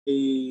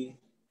Looking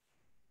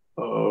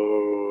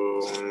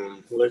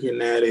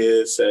at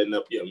it, setting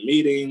up your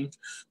meeting.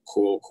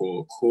 Cool.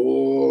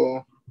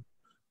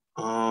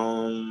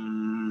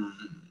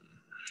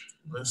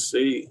 Let's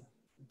see.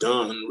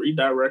 Done.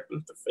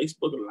 Redirecting to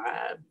Facebook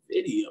Live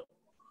video.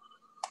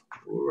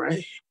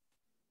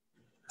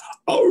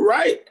 All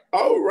right.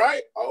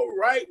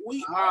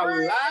 We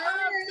are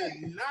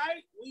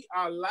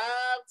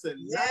live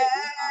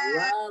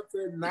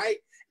tonight.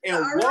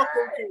 And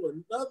welcome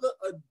to another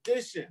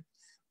edition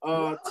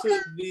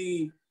to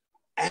the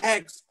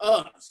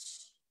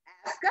AskUs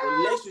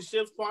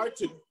Relationships Part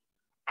 2.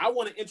 I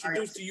want to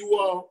introduce to you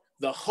all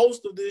the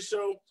host of this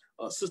show,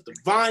 Sister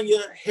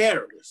Vanya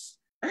Harris.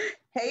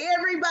 Hey,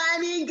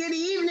 everybody. Good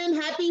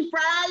evening. Happy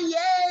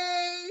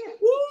Friday.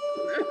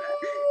 Woo! And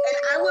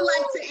I would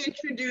like to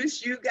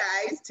introduce you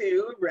guys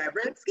to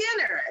Reverend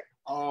Skinner.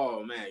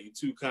 Oh, man, you're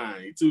too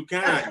kind.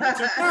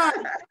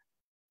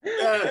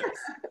 Yes.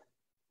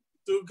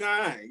 Too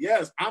kind.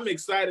 Yes, I'm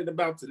excited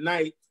about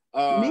tonight.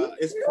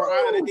 It's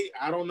Friday.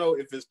 I don't know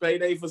if it's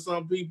payday for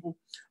some people,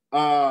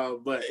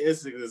 but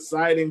it's an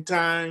exciting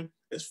time.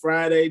 It's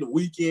Friday. The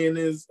weekend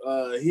is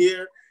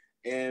here.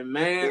 And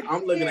man,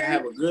 I'm looking to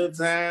have a good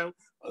time.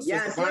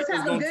 Yes, let's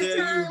have a good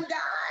time,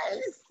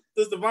 guys.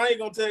 Sister Vanya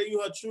gonna tell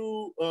you her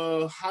true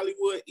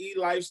Hollywood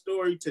life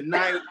story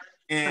tonight,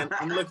 and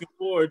I'm looking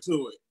forward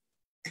to it.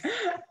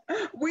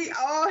 We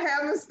all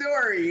have a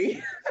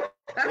story.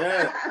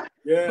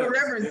 Yeah. But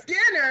Reverend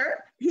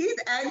Skinner, he's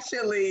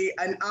actually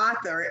an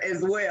author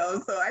as well.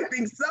 So I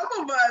think some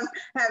of us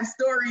have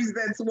stories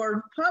that's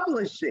worth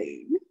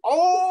publishing.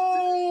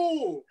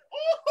 Oh!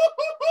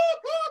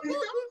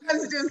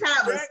 Let's just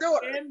have a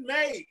story.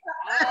 Mate.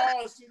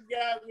 Oh, she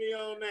got me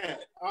on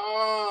that.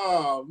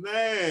 Oh,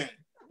 man.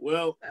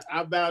 Well,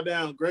 I bow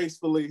down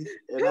gracefully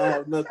and I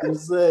have nothing to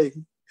say.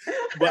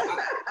 But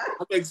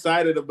I'm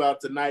excited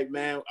about tonight,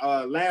 man.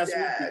 Last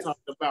week we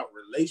talked about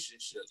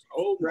relationships.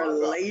 Oh, my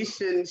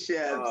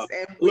relationships.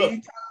 And we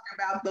talked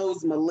about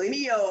those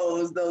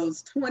millennials,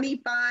 those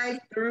 25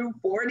 through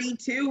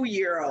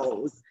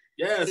 42-year-olds.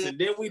 Yes, and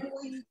then who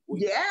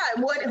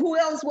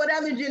else? What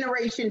other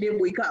generation did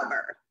we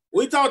cover?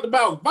 We talked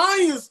about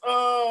Vanya's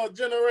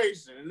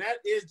generation, and that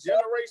is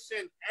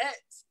Generation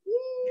X.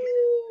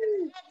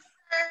 Woo!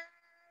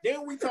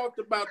 Then we talked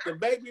about the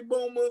baby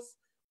boomers.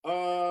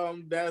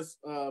 That's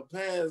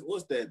past,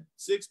 what's that,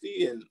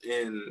 60 and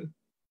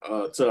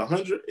to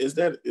 100? Is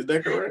that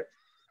correct?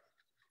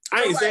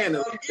 I ain't saying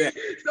that.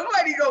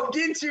 Somebody gonna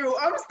get you.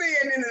 I'm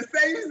staying in the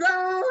safe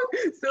zone.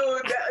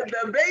 So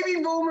the baby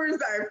boomers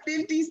are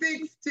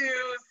 56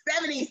 to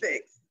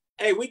 76.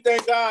 Hey, we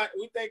thank God.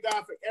 We thank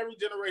God for every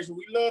generation.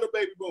 We love the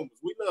baby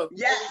boomers. We love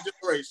every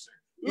generation.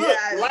 Look,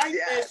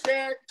 and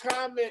share,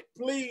 comment,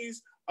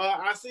 please.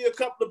 I see a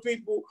couple of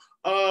people.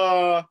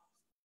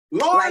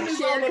 Lauren is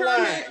on the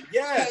line.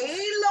 Yes.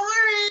 Hey,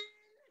 Lauren.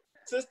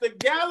 Sister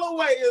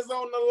Galloway is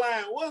on the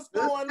line. What's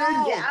going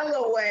on?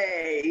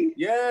 Galloway.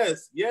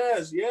 Yes.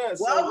 Welcome.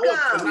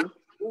 So look,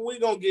 we're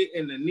going to get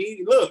in the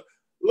need. Look.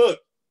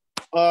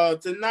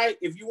 Tonight,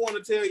 if you want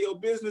to tell your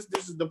business,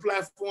 this is the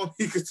platform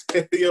you can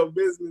tell your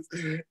business.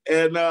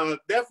 And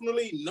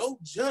definitely no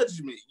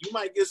judgment. You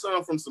might get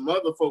some from some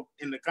other folk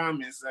in the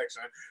comment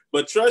section.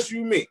 But trust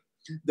you me,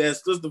 that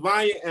Sister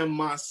Vanya and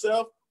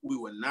myself, we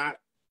will not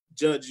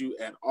judge you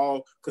at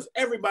all, because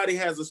everybody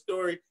has a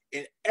story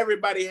and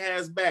everybody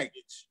has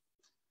baggage.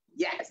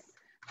 Yes.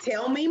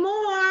 Tell me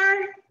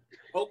more.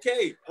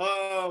 Okay.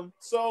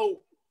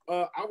 So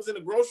I was in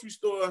a grocery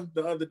store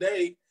the other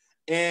day,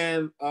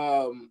 and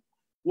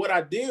what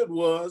I did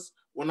was,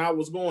 when I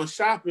was going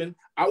shopping,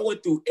 I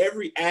went through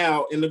every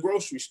aisle in the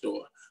grocery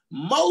store.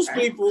 Most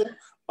people,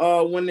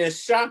 when they're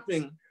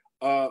shopping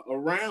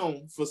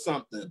around for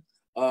something,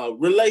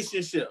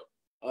 relationship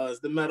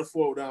is the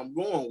metaphor that I'm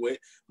going with.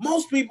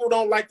 Most people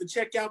don't like to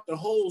check out the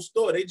whole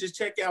store. They just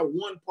check out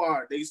one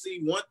part. They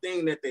see one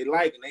thing that they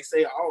like and they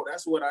say, oh,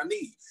 that's what I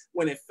need.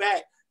 When in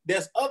fact,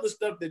 there's other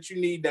stuff that you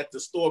need that the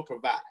store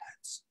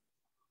provides.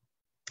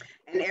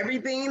 And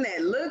everything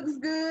that looks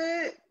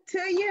good to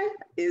you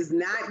is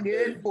not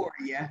good for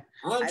you.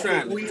 I'm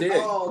trying to tell you. We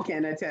all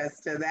can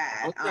attest to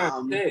that.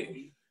 I'm trying to tell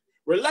you.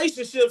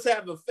 Relationships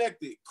have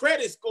affected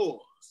credit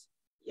scores.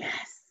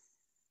 Yes.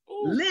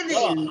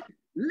 Ooh,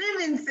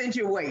 living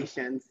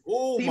situations.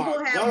 Oh,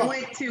 people have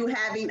went to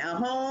having a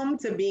home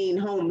to being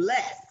homeless.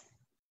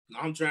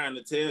 I'm trying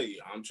to tell you.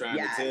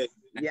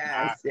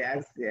 Yes.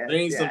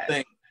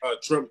 Something.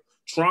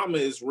 Trauma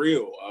is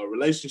real.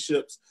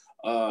 Relationships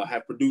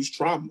have produced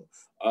trauma.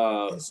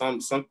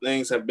 Some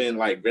things have been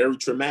like very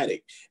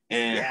traumatic,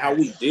 and how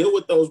we deal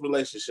with those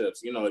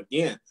relationships.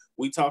 Again,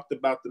 we talked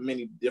about the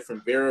many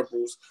different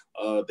variables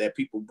that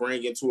people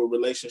bring into a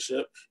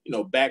relationship.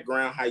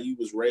 Background, how you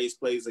was raised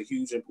plays a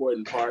huge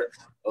important part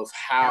of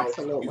how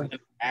you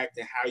interact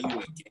and how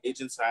you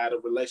engage inside a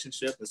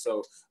relationship. And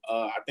so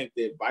I think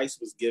the advice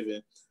was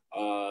given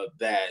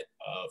that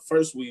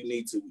first we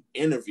need to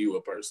interview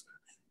a person.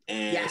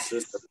 And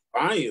Sister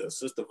Vanya,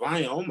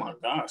 oh my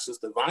gosh,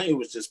 Sister Vanya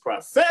was just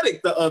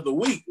prophetic the other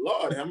week.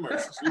 Lord have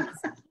mercy.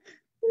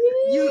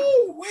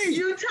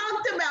 You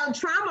talked about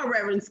trauma,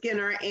 Reverend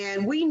Skinner,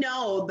 and we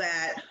know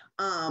that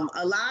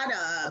a lot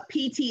of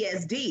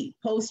PTSD,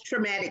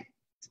 post-traumatic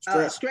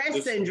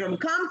stress syndrome,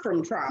 come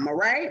from trauma,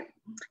 right?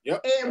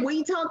 Yep. And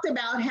we talked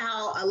about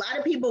how a lot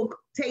of people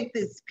take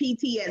this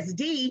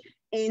PTSD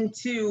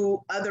into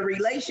other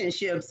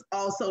relationships,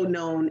 also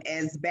known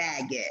as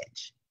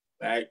baggage.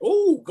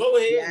 Oh, go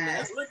ahead,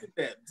 yes. Man. Look at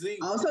that.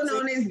 Also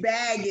known as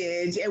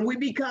baggage, and we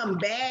become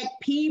bag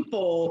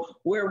people,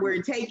 where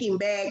we're taking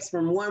bags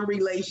from one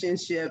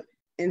relationship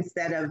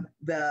instead of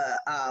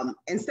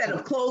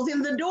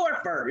closing the door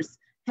first,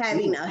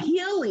 having a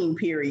healing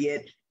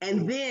period,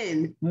 and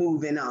then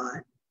moving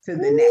on to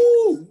the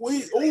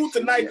next.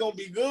 Tonight gonna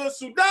be good,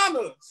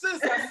 Sudana.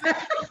 Sis, I said,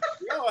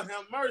 Lord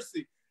have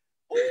mercy.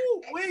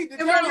 Ooh, wait,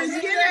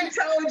 Skinner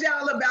told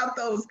y'all about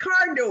those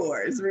car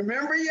doors.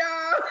 Remember,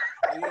 y'all?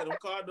 Yeah, them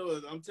car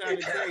doors. I'm trying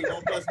to tell you,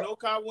 don't bust no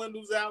car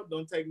windows out.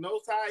 Don't take no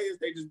tires.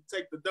 They just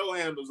take the door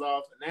handles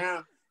off. And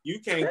now you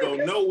can't go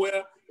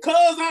nowhere.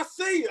 Cause I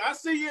see you. I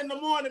see you in the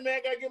morning,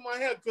 man. Gotta get my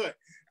hair cut.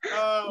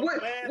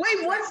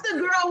 Wait, what's the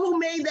girl who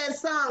made that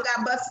song?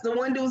 I bust the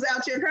windows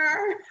out your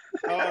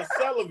car?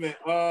 Sullivan.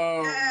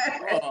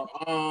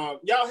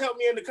 Y'all help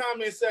me in the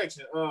comment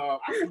section. I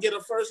forget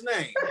her first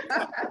name.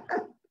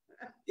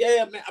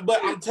 Yeah, man.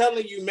 But I'm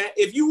telling you, man,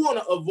 if you want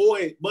to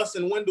avoid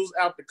busting windows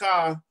out the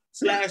car,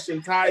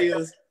 slashing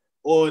tires,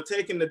 or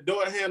taking the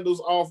door handles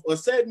off, or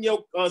setting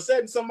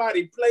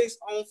somebody's place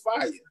on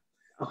fire,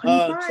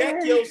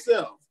 check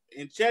yourself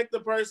and check the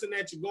person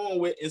that you're going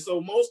with. And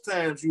so most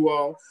times, you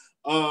all,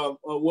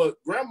 what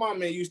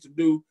grandmama used to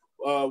do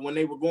when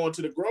they were going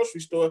to the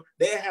grocery store,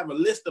 they have a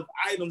list of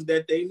items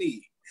that they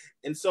need.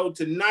 And so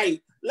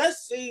tonight,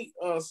 let's see,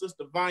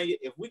 Sister Vanya,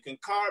 if we can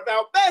carve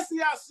out.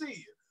 Bessie, I see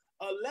you.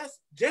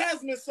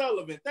 Jasmine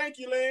Sullivan. Thank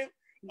you, Lynn.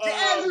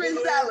 Jasmine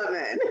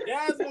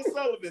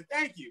Sullivan.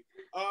 Thank you.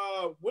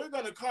 We're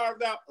going to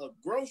carve out a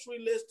grocery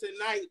list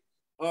tonight.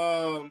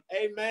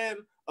 Amen.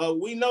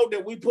 We know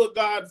that we put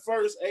God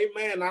first.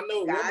 Amen. I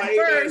know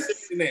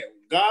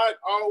God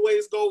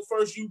always go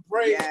first. You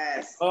pray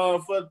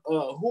for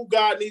who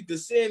God needs to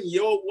send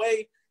your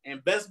way,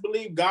 and best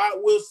believe God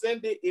will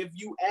send it if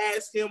you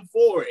ask him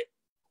for it.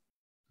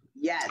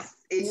 Yes,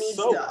 it needs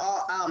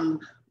to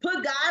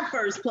put God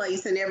first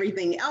place, and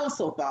everything else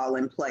will fall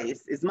in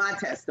place, is my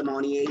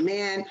testimony.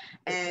 Amen.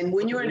 And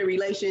when you're in a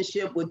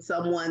relationship with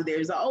someone,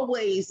 there's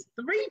always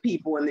three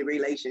people in the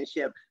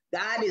relationship.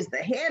 God is the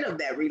head of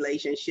that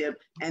relationship,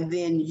 and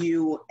then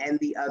you and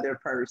the other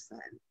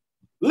person.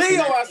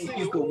 Leo, I see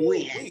you can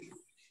win.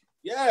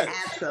 Yes.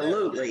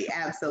 Absolutely.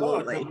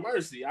 Lord have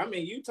mercy. I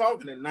mean, you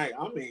talking tonight.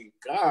 I mean,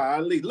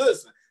 golly,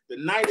 listen. The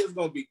night is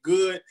gonna be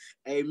good.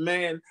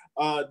 Amen.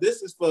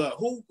 This is for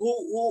who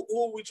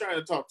are we trying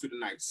to talk to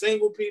tonight?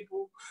 Single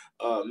people,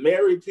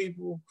 married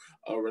people,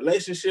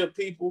 relationship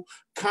people,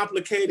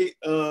 complicated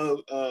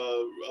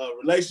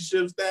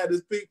relationship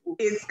status people.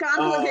 It's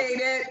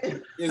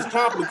complicated. It's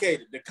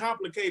complicated. The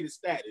complicated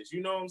status. You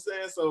know what I'm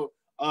saying? So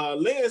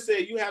Lynn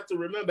said you have to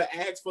remember,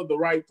 ask for the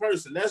right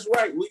person. That's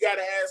right. We got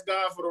to ask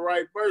God for the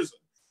right person.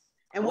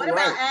 And what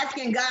about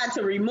asking God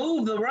to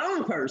remove the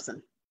wrong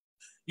person?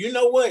 You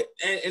know what?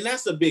 And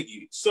that's a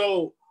biggie.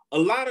 So a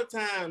lot of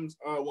times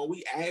when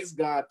we ask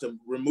God to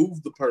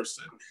remove the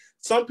person,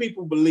 some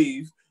people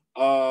believe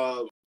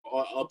up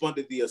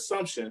under the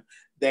assumption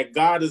that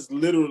God is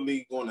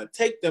literally going to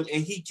take them,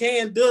 and he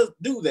can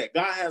do that.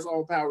 God has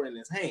all power in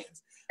his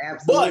hands.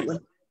 Absolutely.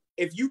 But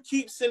if you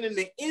keep sending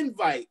the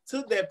invite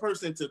to that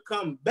person to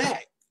come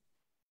back,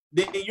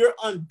 then you're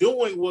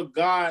undoing what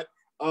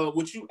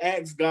you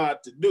asked God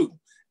to do.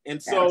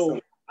 And so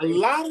a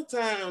lot of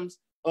times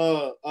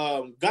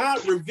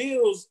God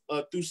reveals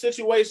through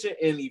situation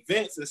and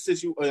events and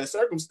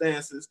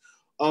circumstances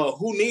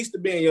who needs to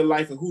be in your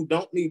life and who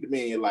don't need to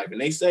be in your life.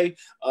 And they say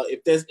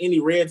if there's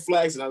any red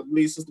flags, and I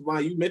believe Sister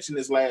Vaughn, you mentioned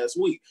this last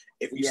week,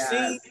 if you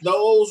see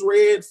those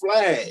red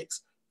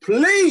flags,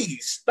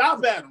 please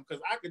stop at them,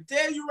 because I can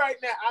tell you right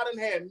now, I done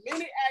had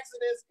many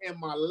accidents in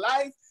my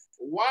life.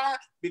 Why?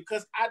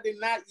 Because I did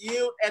not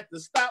yield at the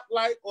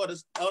stoplight or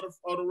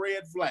the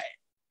red flag.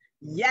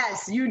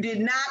 Yes, you did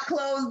not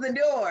close the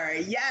door.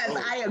 Yes,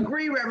 I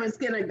agree, Reverend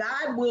Skinner.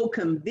 God will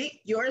convict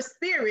your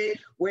spirit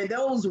where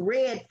those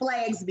red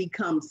flags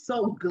become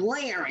so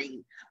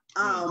glaring.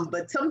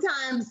 But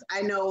sometimes,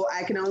 I know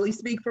I can only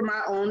speak from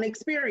my own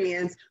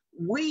experience,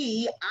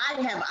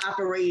 I have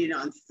operated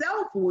on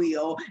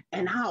self-will,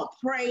 and I'll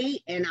pray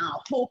and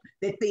I'll hope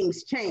that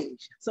things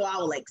change. So I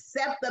will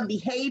accept the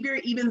behavior,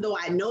 even though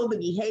I know the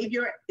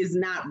behavior is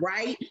not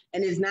right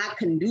and is not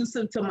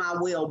conducive to my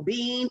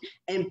well-being,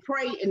 and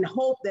pray and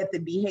hope that the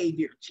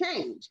behavior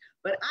change.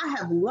 But I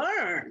have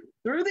learned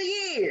through the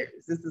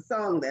years, it's a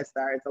song that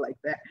starts like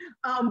that,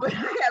 but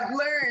I have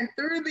learned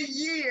through the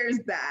years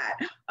that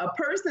a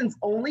person's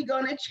only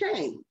going to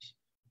change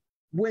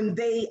when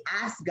they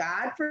ask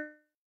God for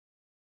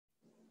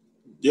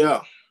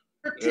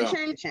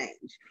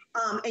change.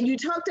 And you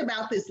talked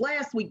about this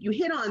last week. You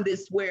hit on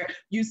this where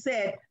you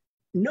said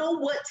know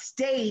what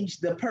stage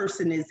the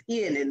person is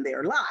in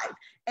their life.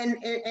 And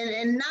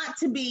not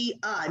to be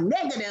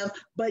negative,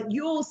 but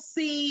you'll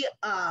see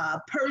a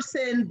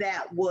person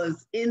that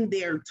was in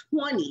their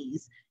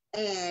 20s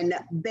and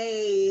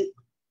they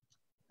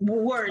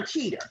were a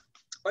cheater,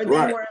 or they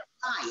were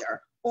a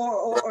liar,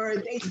 or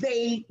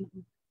they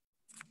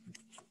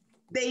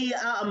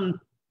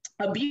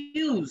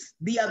abuse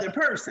the other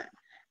person.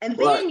 And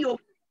then you'll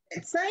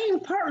that same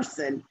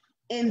person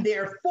in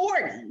their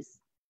 40s,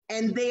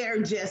 and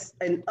they're just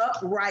an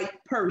upright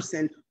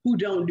person who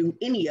don't do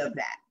any of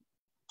that.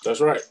 That's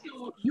right.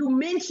 So you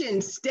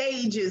mentioned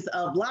stages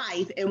of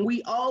life, and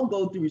we all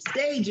go through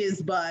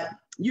stages, but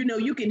you know,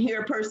 you can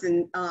hear a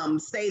person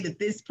say that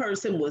this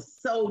person was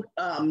so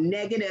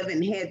negative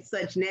and had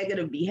such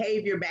negative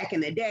behavior back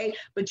in the day,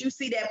 but you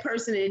see that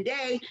person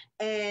today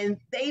and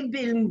they've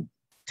been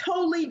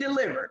totally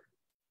delivered.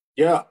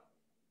 Yeah.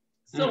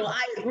 So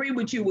I agree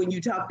with you when you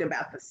talked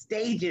about the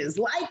stages.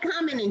 Like,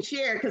 comment, and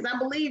share, because I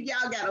believe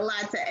y'all got a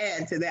lot to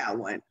add to that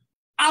one.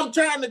 I'm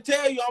trying to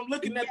tell you, I'm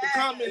looking at the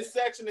comment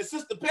section, and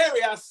Sister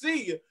Perry, I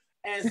see you.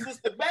 And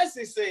Sister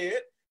Bessie said,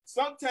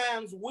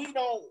 sometimes we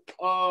don't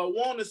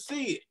want to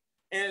see it.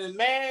 And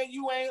man,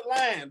 you ain't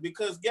lying,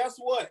 because guess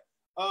what?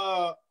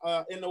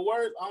 In the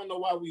words, I don't know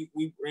why we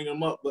bring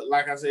them up, but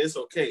like I said, it's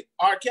okay.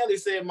 R. Kelly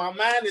said, my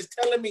mind is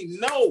telling me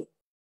no.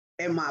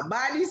 And my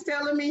body's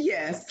telling me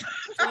yes.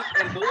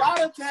 And a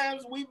lot of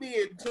times we be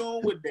in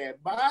tune with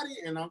that body,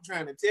 and I'm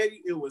trying to tell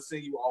you, it will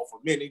send you off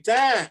many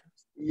times.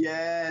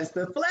 Yes,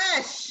 the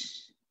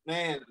flesh.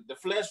 Man, the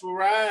flesh will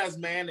rise,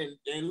 man.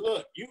 And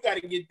look, you got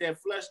to get that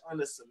flesh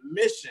under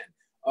submission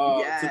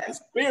to the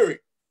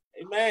spirit.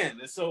 Amen.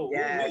 And so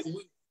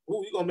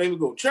we going to maybe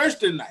go to church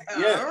tonight.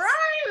 Yes.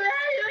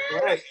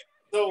 Right.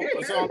 So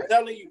I'm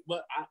telling you,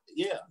 but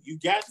you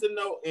got to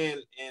know, and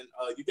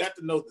you got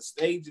to know the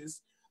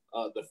stages,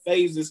 the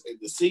phases, and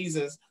the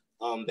seasons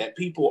that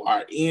people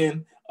are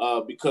in,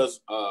 because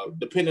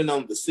depending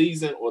on the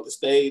season or the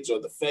stage or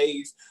the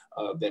phase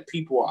that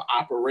people are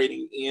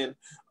operating in,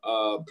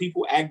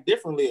 people act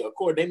differently. Of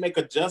course, they make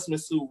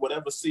adjustments to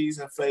whatever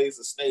season, phase,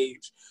 or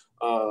stage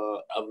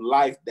of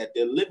life that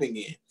they're living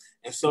in.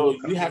 And so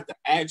you have to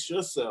ask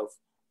yourself,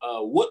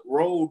 what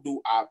role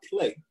do I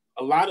play?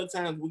 A lot of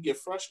times we get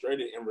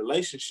frustrated in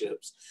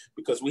relationships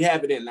because we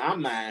have it in our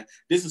mind,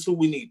 this is who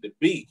we need to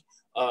be.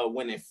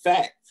 When in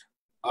fact,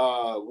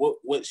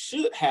 what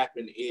should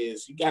happen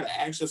is you got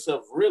to ask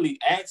yourself, really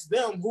ask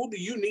them, who do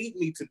you need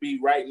me to be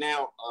right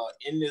now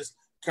in this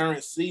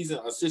current season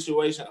or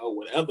situation or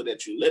whatever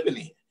that you're living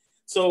in.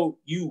 So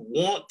you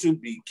want to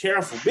be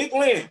careful. Big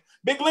Lynn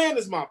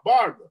is my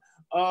barber.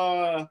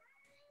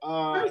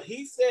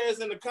 He says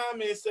in the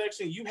comment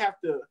section, you have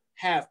to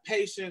have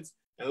patience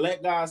and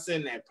let God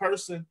send that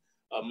person.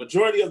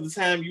 Majority of the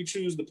time you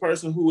choose the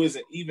person who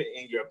isn't even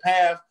in your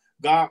path.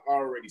 God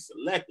already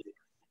selected.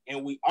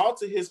 And we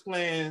alter his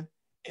plan,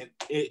 and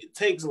it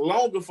takes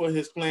longer for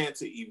his plan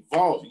to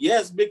evolve.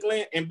 Yes, Big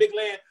Land,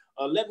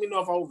 let me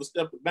know if I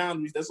overstepped the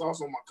boundaries. That's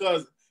also my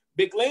cousin.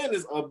 Big Land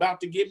is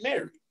about to get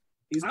married.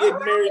 He's getting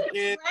married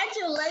in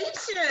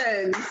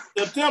congratulations.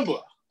 September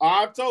or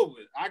October.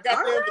 I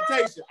got the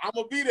invitation. I'm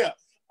gonna be there.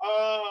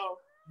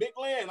 Big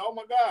Land, oh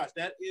my gosh,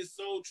 that is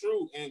so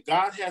true. And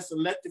God has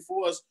selected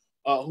for us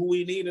who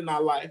we need in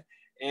our life.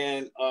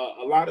 And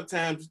a lot of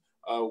times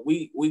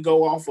we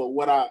go off of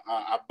what our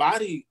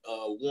body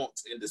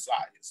wants and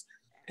desires.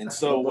 And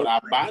so what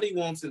our body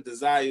wants and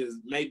desires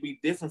may be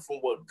different from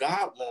what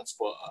God wants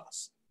for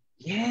us.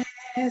 Yes.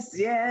 That's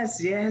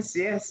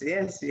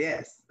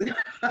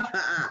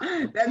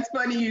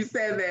funny you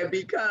said that,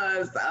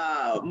 because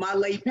my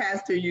late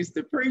pastor used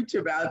to preach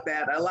about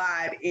that a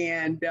lot.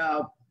 And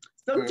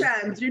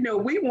sometimes, you know,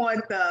 we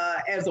want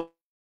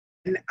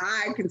and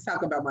I can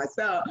talk about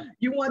myself,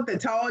 you want the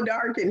tall,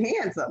 dark, and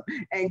handsome.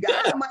 And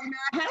God might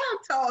not have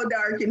tall,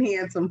 dark, and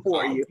handsome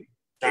for you.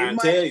 Trying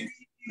to tell you.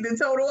 The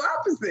total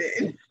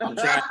opposite.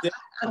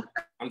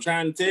 I'm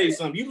trying to tell you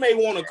something. You may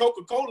want a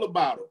Coca-Cola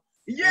bottle.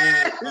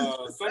 Yes.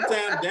 And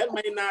sometimes that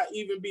may not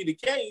even be the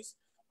case.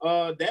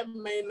 That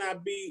may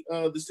not be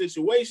the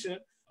situation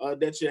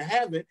that you're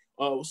having.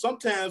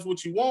 Sometimes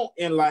what you want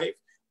in life,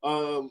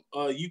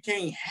 you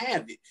can't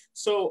have it.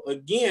 So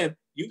again,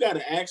 you got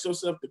to ask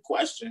yourself the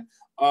question,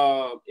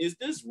 is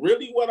this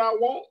really what I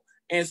want?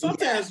 And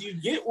sometimes you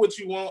get what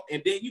you want,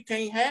 and then you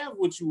can't have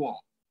what you want.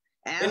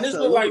 Absolutely. And this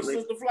look like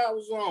Sister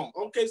Flowers on.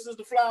 Okay,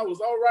 Sister Flowers,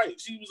 all right,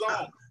 she was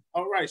on.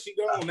 All right, she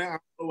gone now. I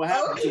don't know what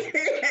happened to her.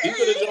 She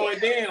could have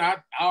joined in. I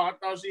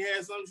thought she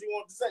had something she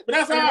wanted to say. But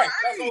that's all right.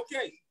 That's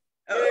okay.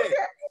 Okay.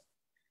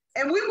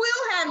 And we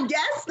will have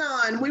guests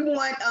on. We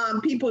want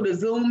people to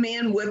Zoom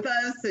in with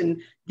us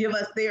and give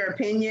us their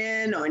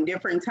opinion on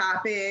different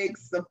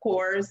topics, of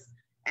course.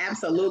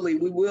 Absolutely.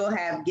 We will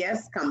have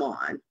guests come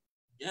on.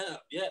 Yeah.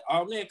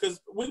 Oh, man,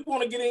 because we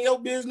want to get in your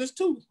business,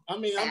 too. I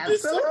mean,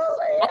 absolutely.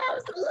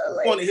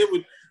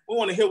 We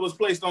want to hear what's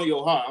placed on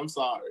your heart. I'm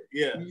sorry.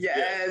 Yeah.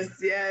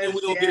 Yes. And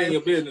we're going to get in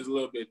your business a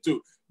little bit,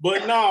 too.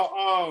 But no,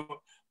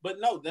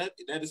 that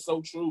is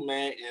so true,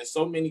 man. And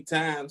so many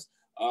times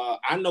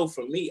I know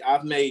for me,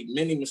 I've made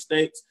many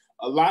mistakes.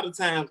 A lot of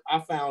times I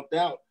found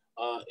out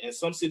in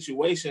some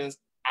situations,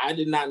 I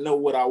did not know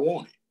what I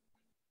wanted.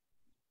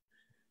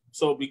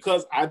 So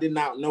because I did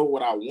not know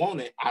what I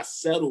wanted, I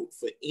settled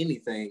for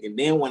anything. And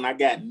then when I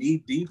got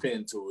knee deep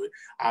into it,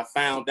 I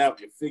found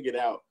out and figured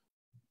out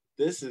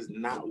this is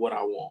not what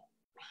I want.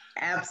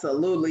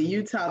 Absolutely.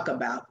 You talk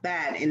about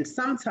that. And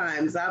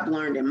sometimes I've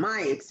learned in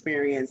my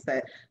experience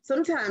that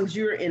sometimes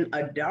you're in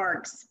a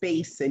dark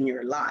space in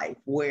your life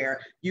where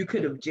you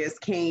could have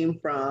just came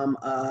from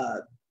a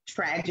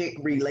tragic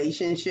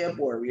relationship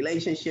or a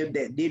relationship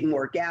that didn't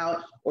work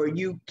out, or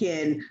you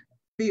can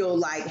feel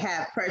like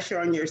have pressure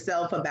on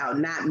yourself about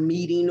not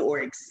meeting or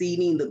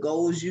exceeding the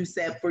goals you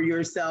set for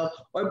yourself,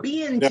 or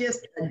be in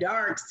just a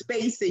dark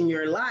space in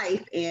your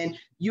life, and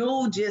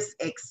you'll just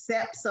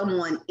accept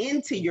someone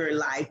into your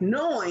life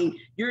knowing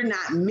you're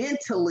not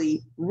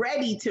mentally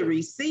ready to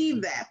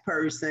receive that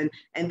person.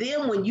 And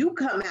then when you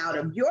come out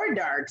of your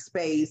dark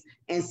space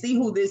and see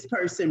who this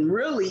person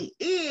really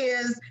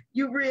is,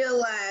 you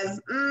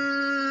realize,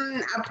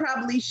 I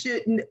probably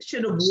should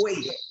have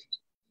waited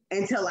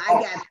until I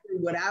got through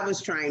what I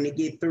was trying to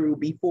get through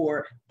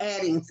before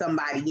adding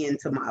somebody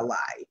into my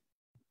life.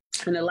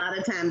 And a lot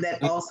of times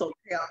that also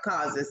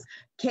causes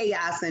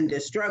chaos and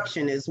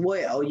destruction as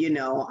well. You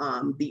know,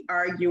 the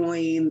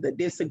arguing, the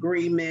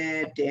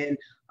disagreement, and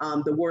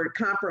the word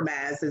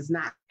compromise is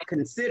not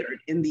considered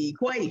in the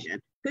equation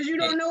because you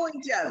don't know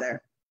each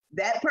other.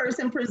 That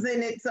person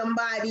presented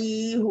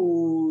somebody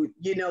who,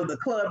 you know, the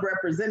club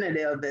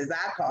representative, as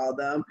I call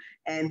them,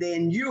 and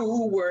then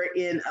you were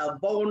in a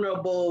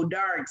vulnerable,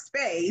 dark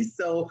space.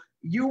 So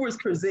you was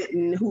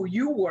presenting who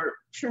you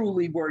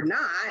truly were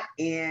not.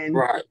 And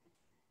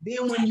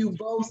then when you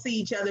both see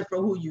each other for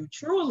who you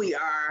truly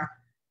are,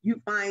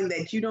 you find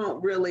that you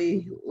don't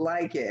really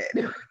like it.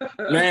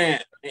 Man,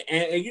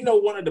 and you know,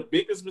 one of the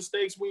biggest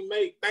mistakes we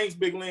make, thanks,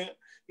 Big Lynn.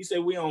 He said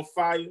we on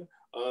fire.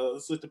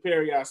 Sister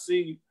Perry, I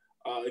see you.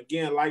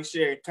 Again, like,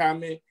 share, and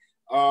comment.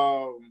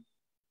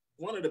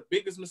 One of the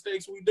biggest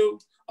mistakes we do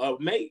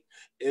make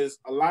is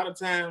a lot of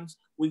times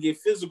we get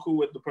physical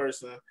with the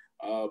person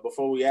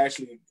before we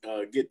actually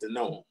get to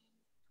know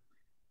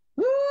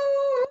them.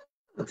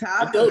 Woo!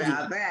 Talk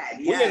about that.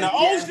 Yes, we in the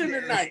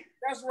ocean tonight.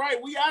 That's right.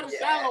 We out of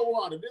shallow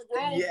water. This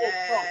grown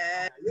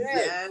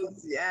yes.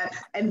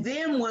 And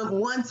then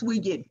once we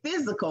get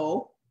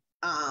physical,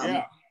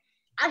 I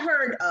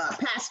heard a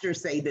pastor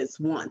say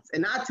this once,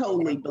 and I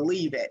totally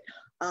believe it.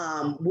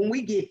 When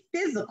we get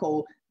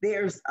physical,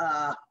 there's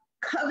a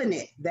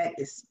covenant that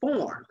is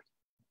formed.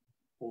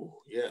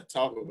 Oh, yeah,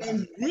 talk about it.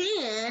 And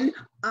then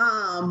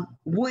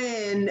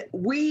when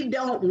we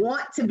don't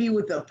want to be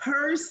with a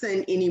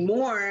person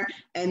anymore,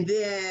 and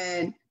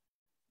then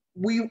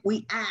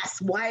we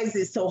ask, why is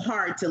it so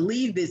hard to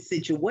leave this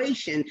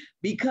situation?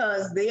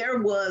 Because there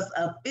was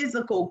a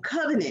physical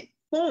covenant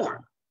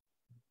formed.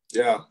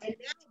 Yeah. And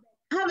now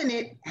the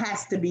covenant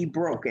has to be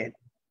broken.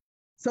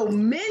 So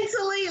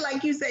mentally,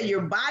 like you said,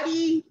 your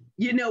body,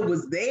 you know,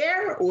 was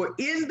there or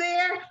is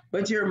there,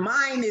 but your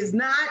mind is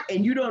not,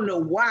 and you don't know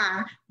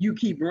why you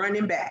keep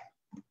running back.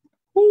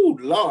 Oh,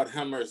 Lord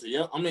have mercy.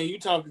 Yeah, I mean, you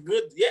talking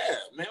good. Yeah,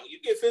 man, when you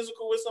get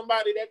physical with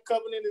somebody, that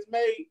covenant is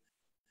made,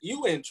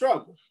 you in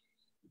trouble.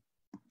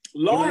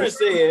 Lauren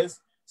says,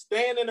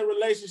 staying in a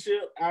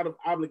relationship out of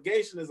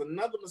obligation is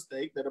another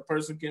mistake that a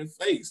person can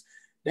face.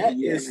 That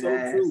is so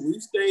true. We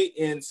stay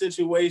in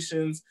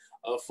situations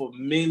for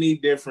many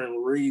different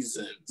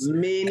reasons.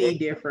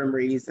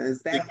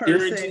 That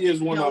person is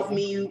one helped of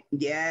me.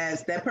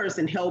 Yes, that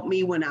person helped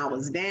me when I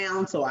was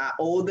down, so I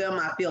owe them.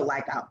 I feel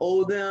like I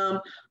owe them.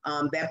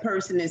 That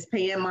person is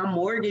paying my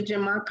mortgage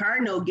and my car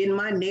note, getting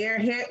my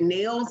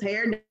nails,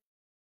 hair,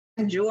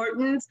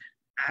 Jordans.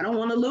 I don't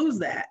want to lose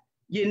that.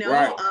 You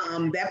know,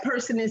 that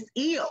person is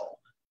ill.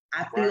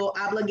 I feel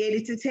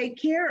obligated to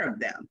take care of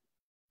them.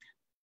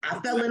 I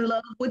fell in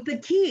love with the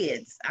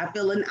kids. I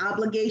feel an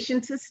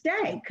obligation to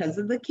stay because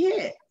of the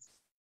kids.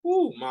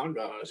 Oh my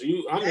gosh.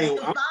 We talking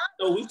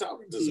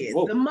to kids,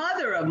 the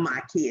mother of my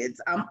kids.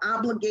 I'm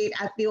obligated.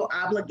 I feel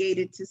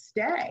obligated to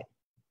stay.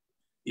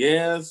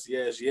 Yes.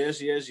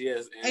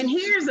 And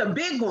here's a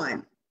big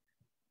one.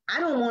 I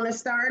don't want to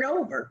start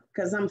over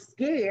because I'm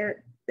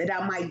scared that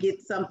I might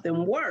get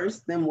something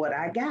worse than what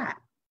I got.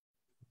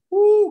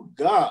 Oh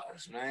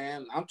gosh,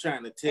 man. I'm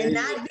trying to tell you. And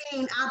not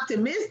being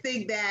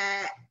optimistic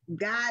that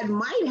God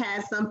might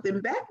have something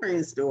better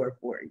in store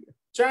for you.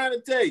 Trying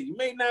to tell you, you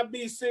may not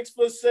be 6'7",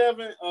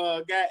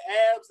 got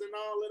abs and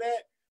all of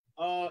that.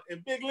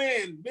 And Big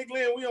Lynn,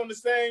 we on the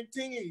same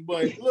team.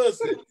 But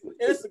listen,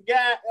 it's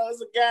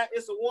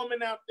a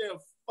woman out there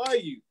for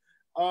you.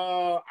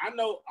 I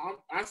know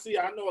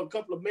a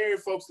couple of married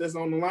folks that's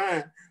on the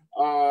line.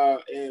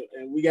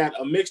 And we got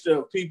a mixture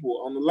of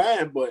people on the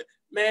line, but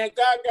man,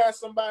 God got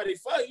somebody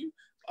for you.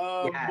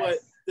 But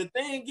the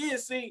thing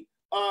is,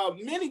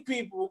 many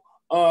people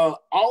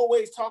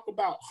always talk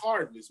about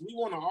harvest. We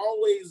want to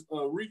always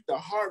reap the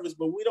harvest,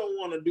 but we don't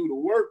want to do the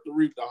work to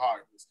reap the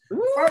harvest.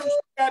 First, you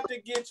got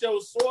to get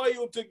your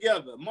soil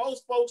together.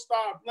 Most folks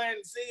start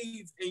planting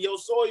seeds and your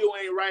soil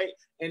ain't right,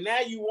 and now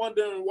you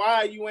wondering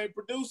why you ain't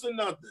producing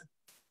nothing.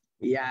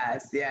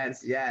 Yes.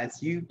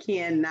 You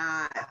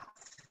cannot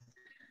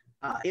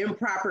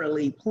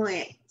improperly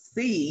plant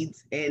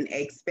seeds and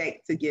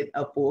expect to get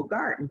a full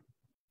garden.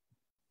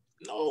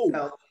 No.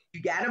 So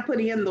you got to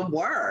put in the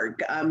work.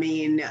 I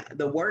mean,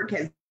 the work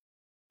has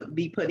to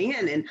be put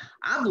in. And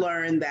I've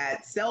learned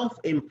that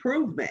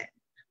self-improvement,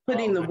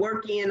 putting the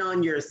work in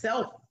on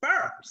yourself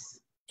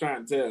first.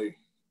 Trying to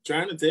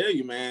tell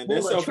you, man.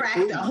 Will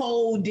attract a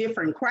whole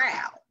different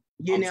crowd,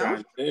 I'm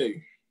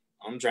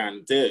trying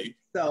to tell you.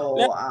 So,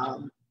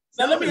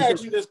 now let me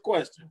ask you this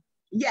question.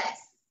 Yes.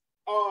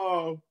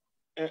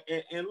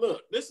 And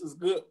look, this is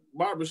good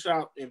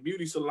barbershop and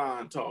beauty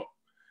salon talk.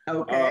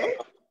 Okay.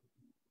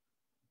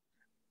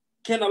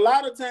 Can a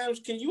lot of times,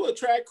 can you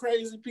attract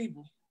crazy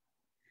people?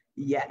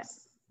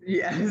 Yes.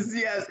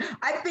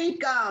 I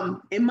think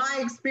in my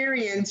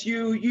experience,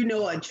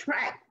 you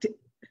attract,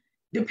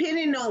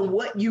 depending on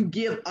what you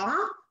give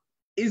off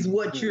is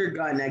what you're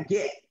gonna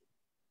get.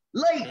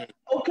 Like,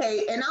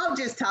 okay, and I'll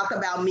just talk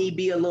about me,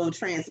 be a little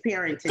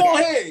transparent today. Go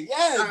ahead,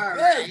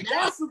 yes,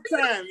 got some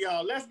time,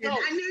 y'all. Let's go.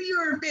 I knew you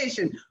were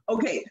fishing.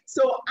 Okay,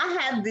 so I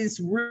have this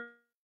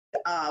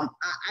I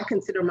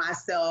consider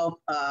myself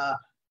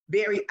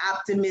very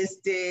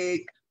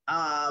optimistic,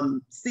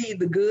 see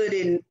the good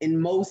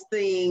in most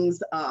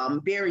things,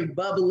 very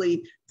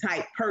bubbly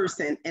type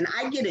person. And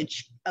I get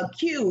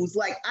accused,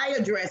 like I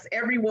address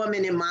every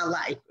woman in my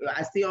life.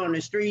 I see her on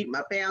the street,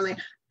 my family,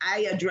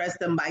 I address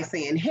them by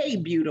saying, hey,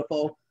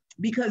 beautiful,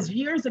 because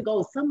years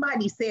ago,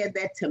 somebody said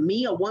that to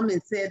me, a woman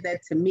said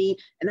that to me,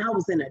 and I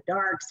was in a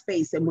dark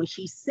space. And when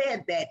she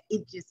said that,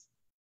 it just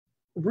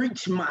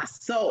reached my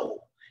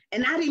soul.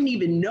 And I didn't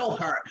even know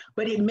her,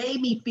 but it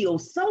made me feel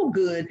so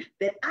good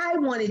that I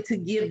wanted to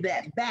give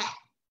that back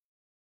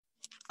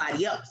to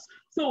somebody else.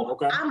 So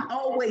I'm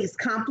always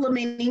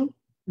complimenting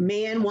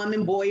man,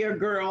 woman, boy, or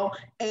girl,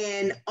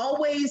 and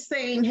always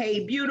saying,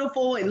 hey,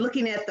 beautiful, and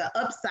looking at the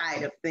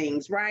upside of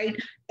things, right?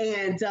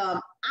 And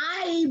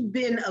I've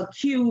been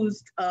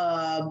accused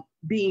of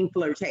being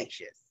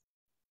flirtatious.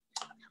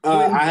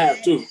 I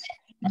have too.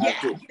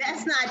 Yeah,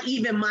 that's not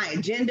even my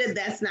agenda.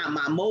 That's not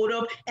my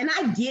motive. And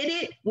I get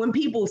it when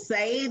people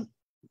say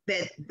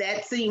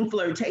that seems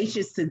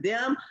flirtatious to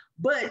them,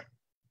 but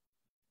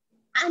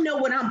I know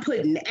what I'm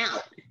putting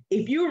out.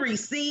 If you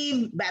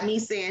receive by me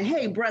saying,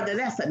 hey, brother,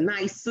 that's a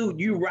nice suit,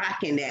 you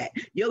rocking that.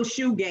 Your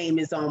shoe game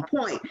is on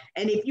point.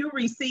 And if you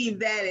receive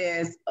that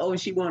as, oh,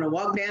 she want to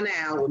walk down the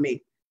aisle with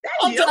me.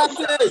 I'm trying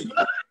to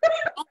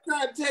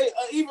tell you,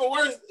 even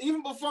worse,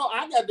 even before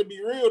I got to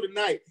be real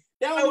tonight.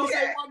 They don't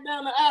say walk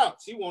down the aisle.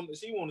 She want to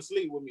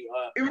sleep with me.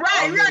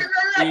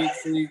 Right.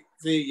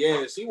 See,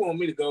 yeah, she want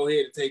me to go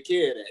ahead and take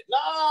care of that.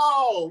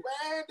 No,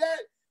 man,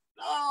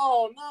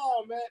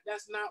 no, man,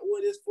 that's not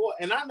what it's for.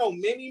 And I know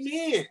many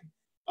men,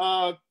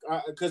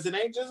 because it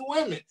ain't just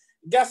women.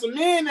 Got some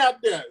men out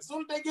there. As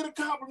soon as they get a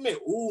compliment,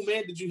 ooh,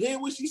 man, did you hear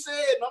what she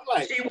said? And I'm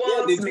like, she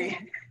wants me.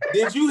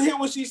 Did you hear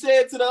what she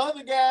said to the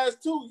other guys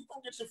too? You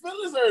gonna get your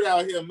feelings hurt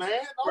out here, man.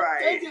 Don't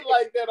take it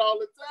like that all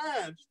the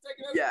time. Just take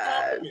it as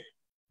a compliment.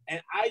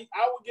 And I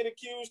would get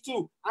accused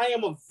too. I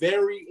am a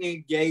very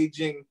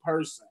engaging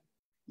person.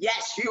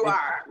 Yes, you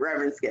are,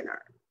 Reverend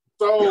Skinner.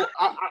 So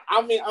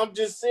I mean, I'm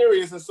just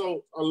serious. And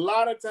so a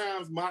lot of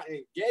times my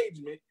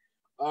engagement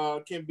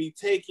can be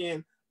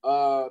taken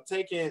out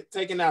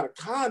of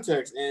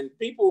context, and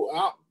people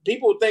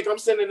think I'm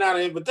sending out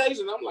an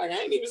invitation. I'm like, I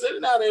ain't even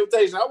sending out an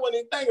invitation. I wasn't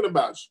even thinking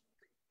about you.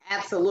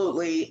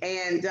 Absolutely.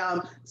 And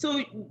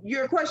so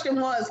your question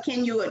was,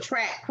 can you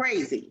attract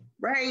crazy,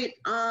 right?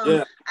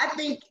 I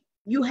think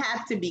you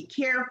have to be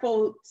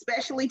careful,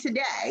 especially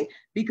today,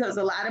 because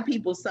a lot of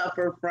people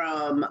suffer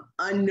from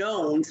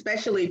unknown,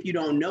 especially if you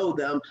don't know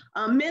them,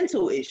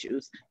 mental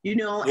issues,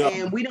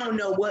 and we don't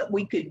know what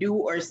we could do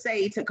or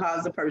say to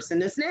cause a person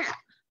to snap.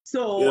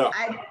 So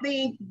I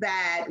think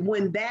that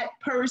when that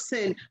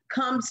person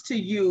comes to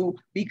you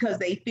because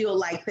they feel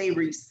like they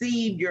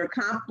received your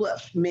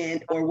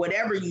compliment or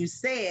whatever you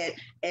said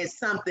as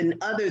something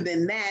other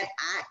than that,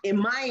 in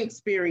my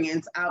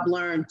experience, I've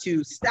learned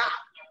to stop.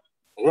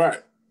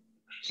 Right.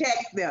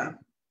 Check them.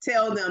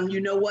 Tell them, you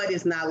know what,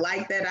 it's not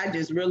like that. I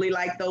just really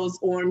like those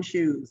orange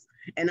shoes.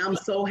 And I'm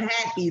so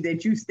happy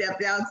that you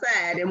stepped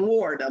outside and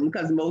wore them,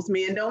 because most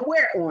men don't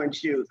wear orange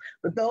shoes.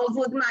 But those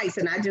look nice,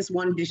 and I just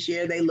wanted to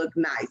share they look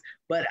nice.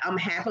 But I'm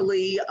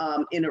happily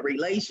in a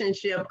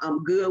relationship.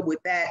 I'm good with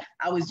that.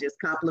 I was just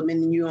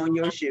complimenting you on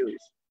your shoes.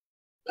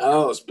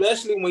 Oh,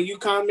 especially when you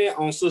comment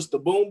on Sister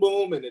Boom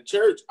Boom in the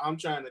church, I'm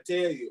trying to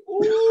tell you,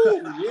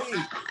 ooh,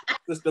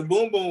 Sister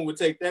Boom Boom would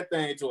take that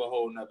thing to a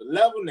whole nother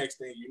level. Next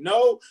thing you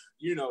know,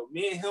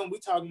 me and him, we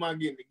talking about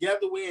getting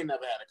together. We ain't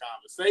never had a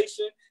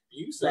conversation.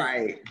 You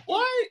say,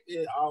 what?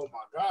 Oh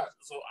my God.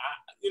 So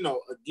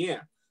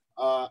again,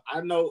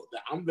 I know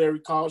that I'm very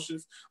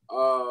cautious.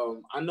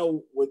 I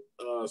know with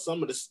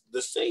some of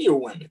the senior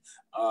women,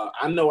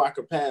 I know I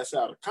could pass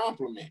out a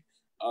compliment.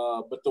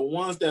 But the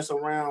ones that's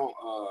around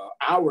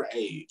our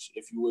age,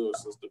 if you will,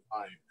 Sister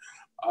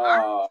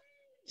Vanya,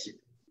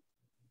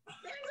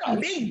 there's a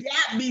big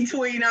gap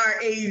between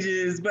our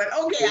ages, but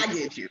okay, I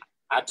get you.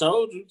 I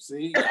told you.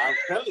 See,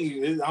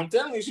 I'm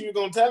telling you, she was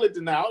gonna tell it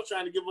tonight. I was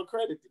trying to give her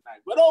credit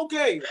tonight, but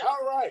okay,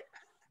 all right.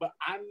 But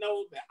I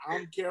know that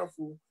I'm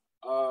careful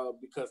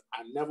because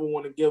I never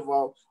want to give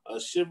off.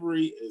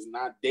 Chivalry is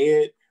not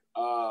dead.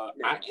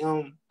 I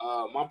am.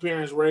 My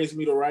parents raised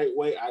me the right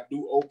way. I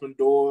do open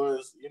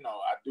doors. You know,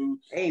 I do.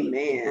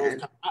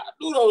 Amen. I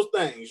do those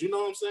things. You know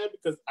what I'm saying?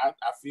 Because I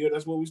feel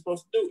that's what we're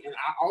supposed to do, and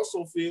I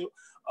also feel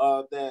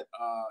that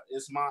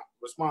it's my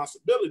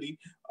responsibility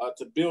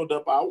to build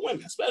up our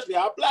women, especially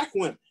our Black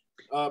women,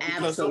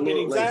 because so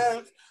many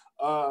times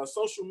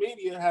social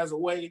media has a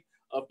way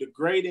of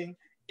degrading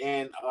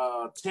and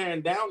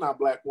tearing down our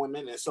Black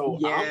women, and so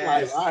I'm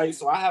like, all right,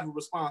 so I have a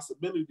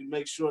responsibility to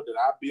make sure that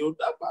I build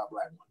up our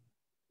Black women.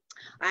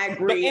 I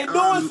agree. But in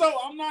doing so,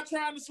 I'm not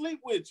trying to sleep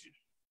with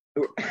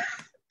you.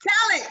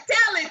 Tell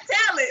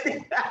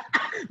it.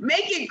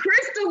 Make it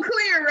crystal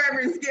clear,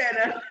 Reverend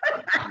Skinner.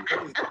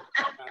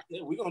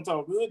 We're going to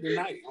talk good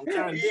tonight. I'm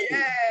trying to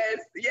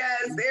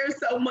Yes. There's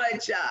so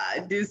much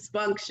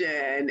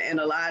dysfunction, and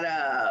a lot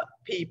of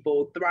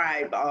people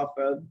thrive off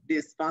of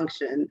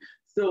dysfunction.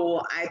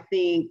 So I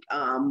think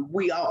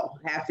we all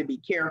have to be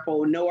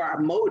careful, know our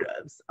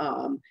motives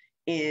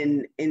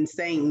in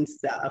saying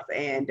stuff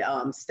and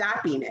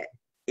stopping it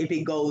if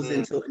it goes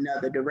into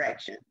another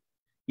direction.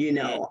 You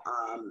know,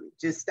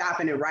 just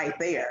stopping it right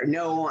there.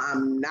 No,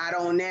 I'm not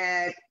on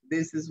that.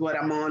 This is what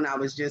I'm on. I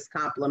was just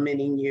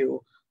complimenting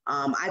you.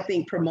 I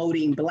think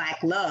promoting Black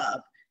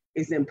love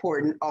is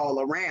important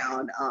all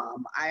around.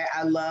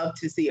 I love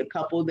to see a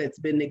couple that's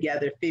been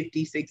together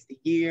 50, 60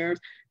 years.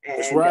 And,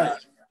 that's right.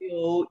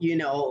 Still, you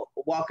know,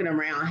 walking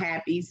around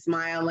happy,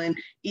 smiling,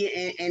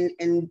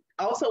 and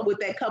also with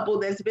that couple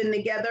that's been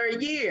together a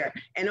year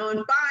and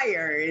on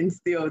fire and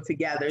still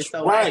together. That's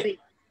so right. I think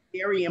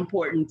it's very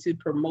important to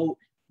promote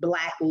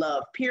Black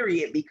love,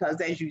 period, because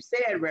as you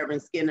said,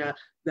 Reverend Skinner,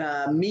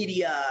 the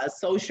media,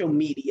 social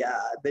media,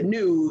 the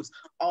news,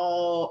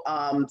 all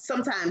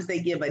sometimes they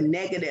give a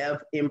negative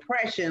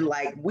impression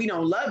like we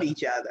don't love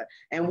each other.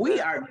 And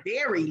we are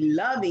very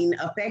loving,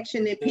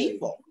 affectionate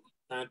people.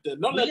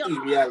 Don't let these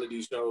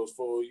reality shows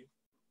fool you.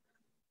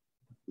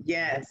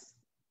 Yes.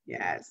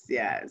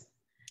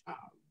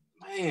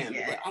 Man,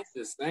 but I'm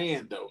just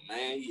saying though,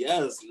 man.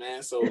 Yes,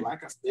 man. So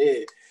like I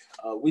said,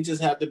 we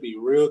just have to be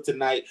real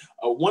tonight.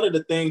 One of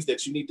the things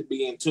that you need to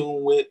be in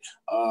tune with,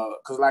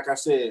 because like I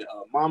said,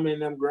 mama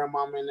and them,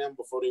 grandmama and them,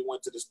 before they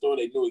went to the store,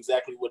 they knew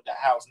exactly what the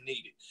house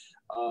needed.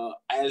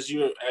 As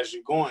you're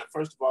going,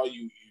 first of all,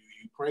 you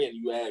pray and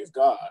you ask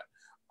God.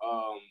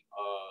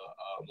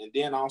 And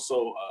then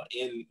also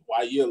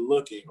while you're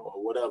looking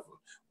or whatever,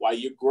 while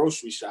you're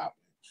grocery shopping,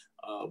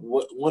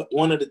 what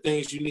one of the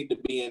things you need to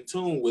be in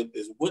tune with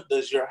is what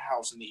does your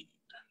house need?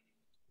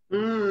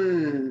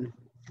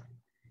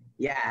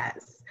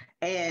 Yes.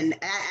 And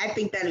I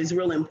think that is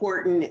real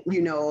important,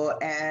 you know,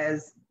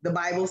 as the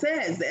Bible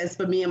says, as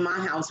for me and my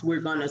house,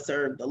 we're going to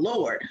serve the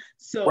Lord.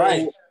 So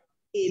right.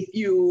 If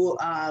you,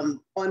 on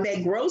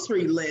that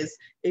grocery list,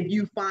 if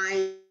you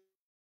find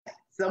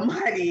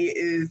somebody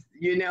is,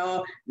 you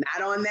know,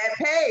 not on that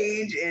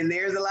page, and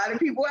there's a lot of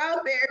people out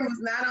there who's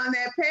not on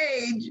that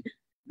page,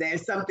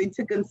 there's something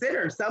to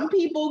consider. Some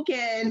people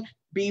can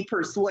be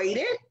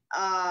persuaded,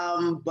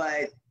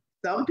 but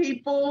some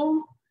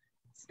people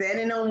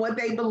standing on what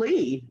they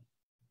believe.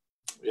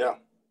 Yeah.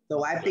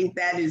 So I think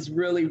that is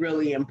really,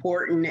 really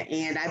important.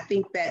 And I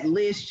think that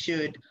list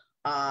should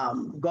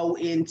go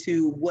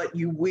into what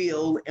you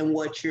will and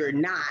what you're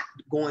not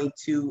going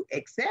to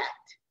accept.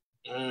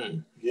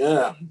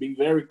 Yeah, be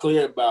very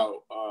clear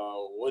about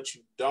what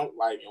you don't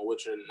like and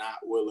what you're not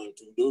willing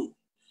to do.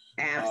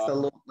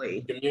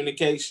 Absolutely.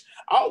 Communication.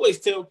 I always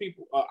tell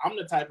people, I'm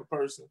the type of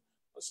person,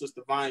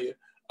 Sister Vanya,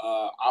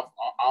 I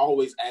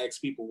always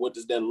ask people, what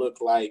does that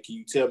look like? Can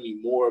you tell me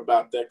more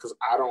about that? Because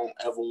I don't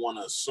ever want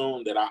to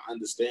assume that I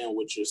understand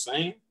what you're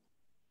saying.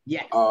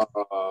 Yes.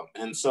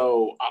 And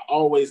so I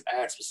always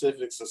ask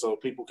specifics, and so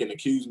people can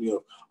accuse me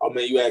of, oh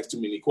man, you ask too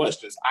many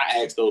questions.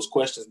 I ask those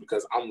questions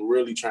because I'm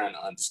really trying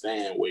to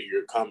understand where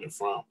you're coming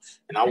from,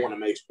 and I want to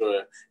make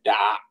sure that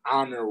I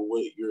honor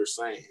what you're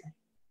saying.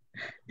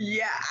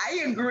 Yeah,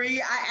 I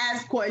agree. I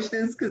ask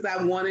questions because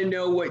I want to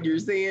know what you're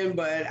saying,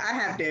 but I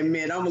have to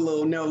admit I'm a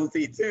little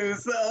nosy too.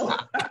 So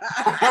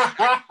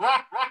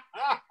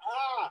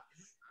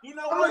you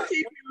know I'm what? gonna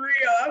keep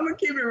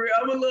it real.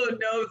 I'm a little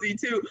nosy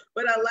too.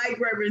 But I like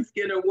Reverend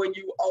Skinner when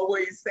you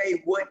always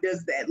say, what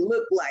does that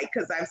look like?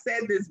 Because I've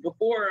said this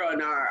before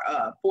on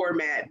our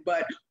format,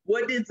 but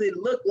what does it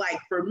look like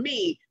for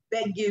me?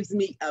 That gives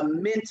me a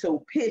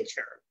mental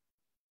picture,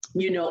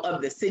 you know,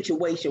 of the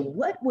situation.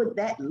 What would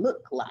that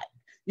look like?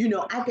 You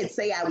know, I could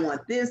say I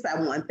want this,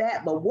 I want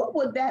that, but what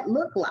would that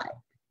look like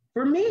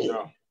for me?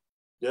 Yeah.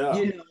 Yeah.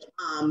 You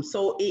know,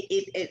 so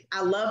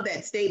I love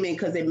that statement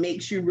because it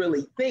makes you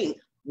really think,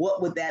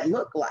 what would that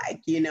look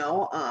like? You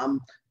know,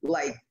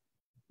 like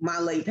my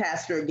late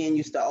pastor again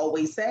used to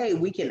always say,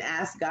 we can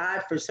ask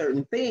God for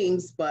certain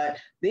things, but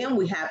then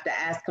we have to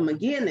ask him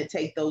again to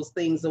take those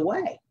things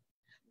away.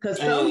 Because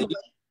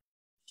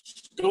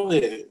go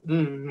ahead.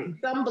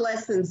 Some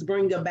blessings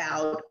bring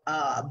about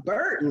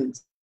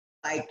burdens.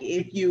 Like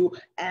if you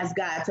ask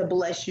God to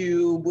bless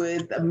you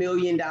with $1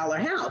 million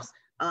house,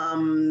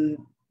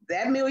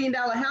 that $1 million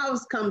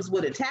house comes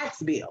with a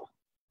tax bill.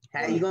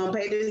 How you gonna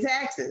pay the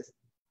taxes?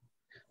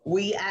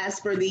 We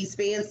ask for these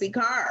fancy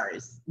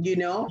cars, you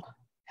know,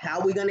 how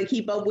are we gonna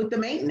keep up with the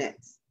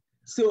maintenance?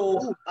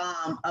 So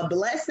a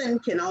blessing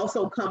can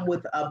also come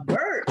with a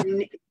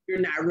burden if you're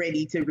not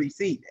ready to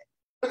receive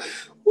it.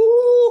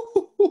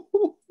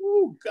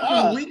 Ooh,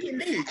 God. We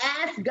can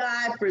ask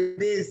God for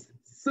this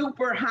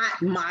super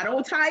hot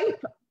model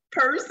type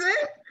person,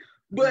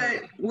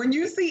 but when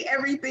you see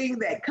everything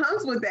that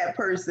comes with that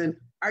person,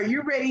 are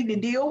you ready to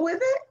deal with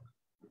it?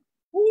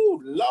 Ooh,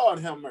 Lord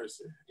have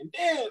mercy. And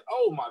then,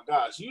 oh my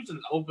gosh, you just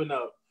open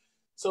up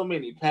so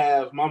many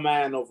paths. My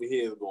mind over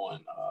here is going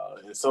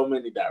in so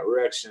many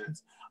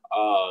directions.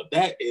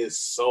 That is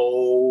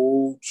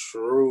so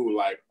true.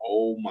 Like,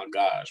 oh my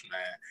gosh,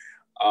 man.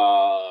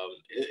 Oh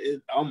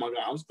my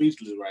God, I'm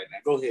speechless right now.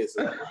 Go ahead,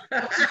 sir.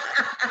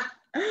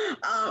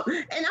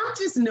 And I'm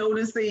just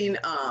noticing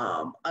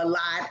a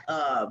lot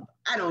of,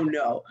 I don't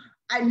know.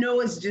 I know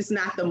it's just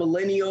not the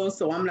millennials,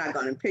 so I'm not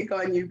going to pick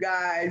on you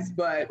guys,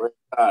 but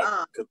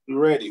we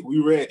ready.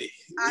 We ready.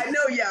 I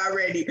know y'all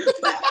ready.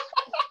 But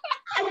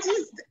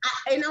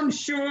and I'm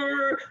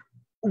sure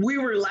we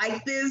were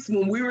like this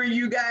when we were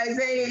you guys'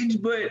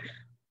 age, but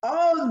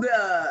all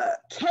the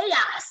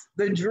chaos,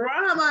 the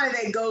drama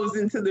that goes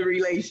into the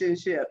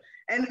relationship.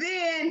 And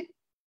then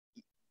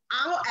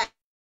I'll ask,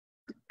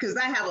 because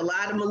I have a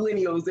lot of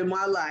millennials in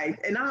my life,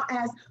 and I'll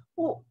ask,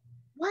 well,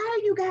 why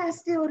are you guys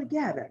still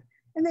together?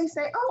 And they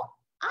say, oh,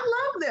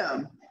 I love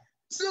them.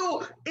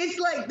 So it's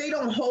like they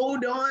don't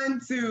hold on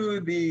to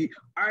the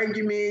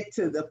argument,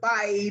 to the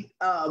fight,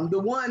 the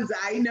ones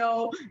I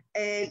know,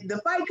 and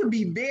the fight could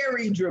be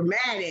very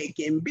dramatic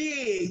and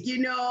big, you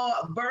know,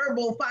 a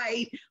verbal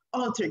fight,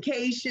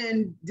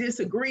 altercation,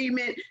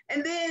 disagreement,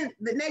 and then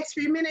the next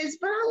few minutes,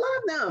 but I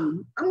love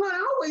them. I'm going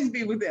to always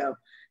be with them.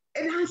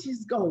 And I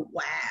just go,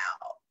 wow,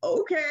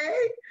 okay.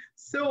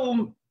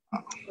 So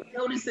I'm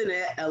noticing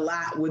that a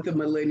lot with the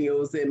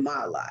millennials in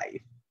my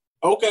life.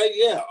 Okay,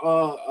 yeah.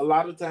 A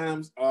lot of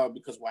times,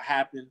 because what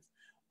happens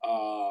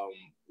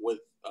with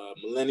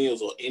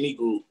millennials or any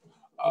group,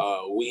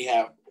 we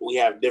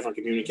have different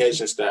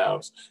communication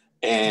styles,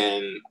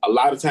 and a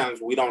lot of times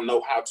we don't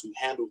know how to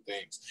handle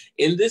things.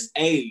 In this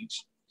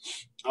age,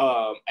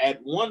 at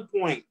one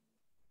point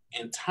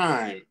in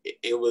time,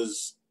 it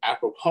was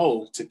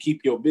apropos to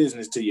keep your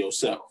business to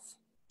yourself.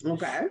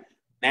 Okay.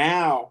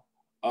 Now,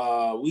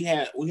 we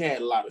had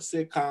a lot of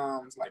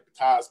sitcoms like The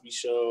Cosby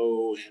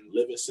Show and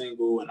Living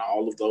Single and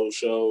all of those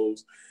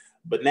shows,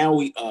 but now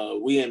we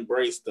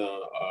embrace the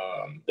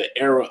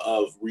era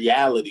of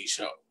reality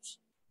shows.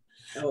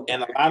 Okay.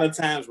 And a lot of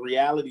times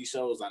reality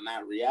shows are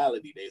not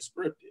reality, they're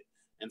scripted.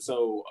 And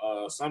so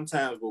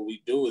sometimes what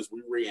we do is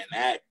we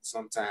reenact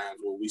sometimes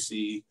what we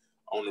see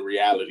on the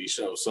reality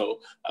show. So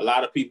a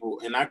lot of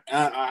people, and I'm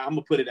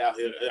gonna put it out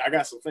here, I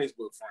got some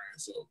Facebook friends,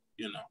 so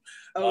you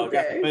know, okay.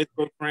 Got some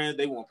Facebook friends,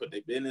 they won't put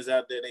their business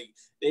out there.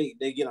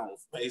 They get on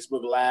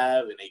Facebook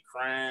Live and they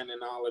crying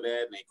and all of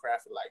that, and they cry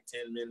for like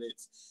 10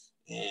 minutes,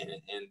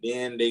 and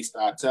then they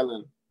start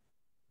telling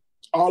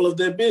all of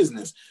their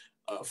business.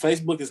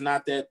 Facebook is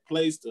not that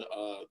place to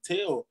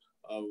tell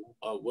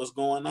what's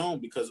going on,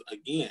 because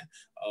again,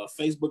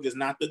 Facebook is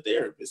not the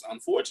therapist.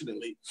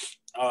 Unfortunately,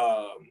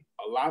 a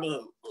lot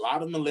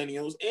of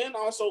millennials and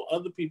also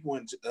other people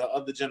in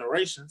other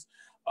generations,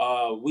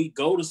 we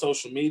go to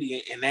social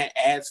media, and that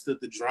adds to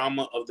the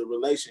drama of the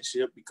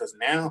relationship, because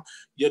now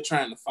you're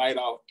trying to fight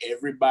off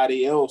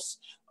everybody else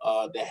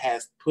that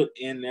has put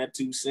in their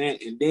 2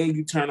 cents, and then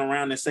you turn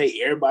around and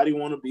say everybody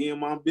want to be in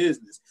my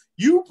business.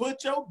 You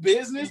put your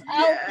business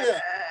out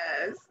there.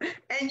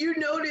 And you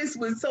notice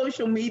with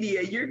social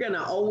media, you're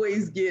gonna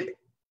always get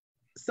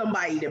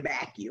somebody to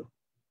back you,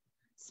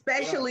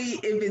 especially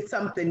if it's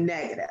something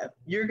negative.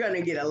 You're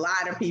gonna get a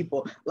lot of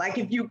people. Like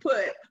if you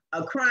put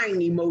a crying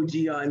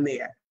emoji on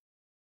there.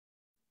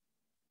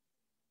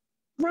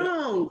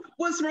 Wrong.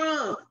 What's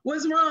wrong?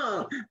 What's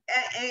wrong?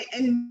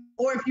 And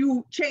or if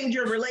you change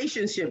your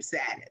relationship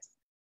status,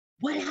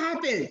 what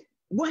happened?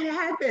 What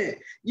happened?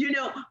 You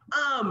know,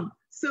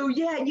 so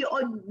yeah,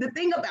 the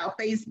thing about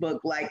Facebook,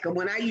 like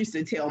when I used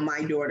to tell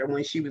my daughter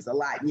when she was a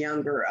lot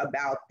younger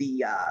about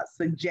the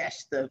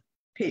suggestive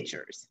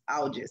pictures,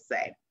 I'll just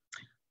say,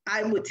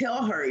 I would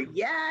tell her,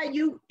 yeah,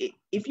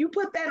 if you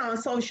put that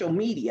on social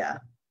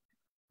media,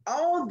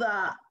 all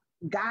the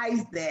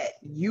guys that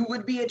you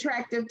would be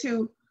attractive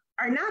to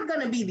are not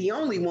going to be the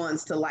only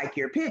ones to like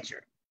your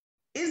picture.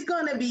 It's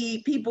going to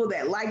be people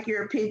that like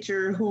your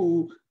picture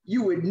who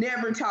you would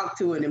never talk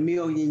to in a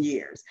million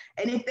years.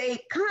 And if they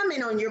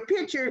comment on your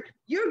picture,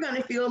 you're going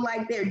to feel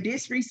like they're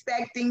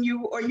disrespecting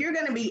you, or you're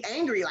going to be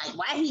angry, like,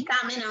 why he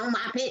commenting on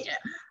my picture?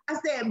 I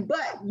said,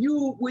 but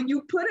when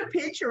you put a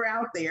picture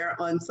out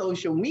there on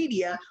social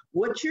media,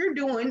 what you're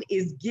doing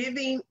is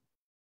giving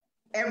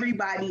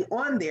everybody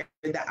on there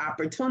the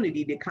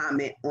opportunity to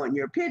comment on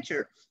your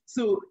picture.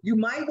 So you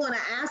might want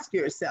to ask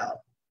yourself,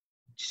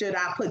 should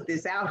I put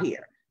this out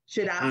here?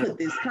 Should I put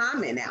this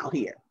comment out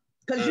here?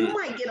 Because you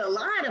might get a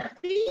lot of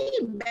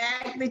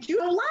feedback that you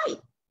don't like,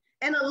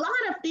 and a lot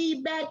of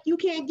feedback you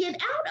can't get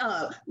out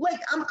of. Like,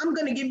 I'm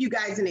going to give you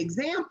guys an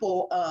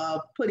example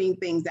of putting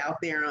things out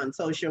there on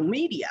social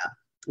media.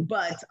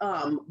 But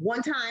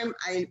one time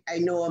I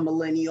know a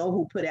millennial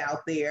who put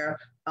out there,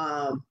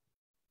 I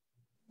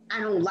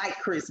don't like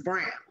Chris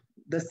Brown,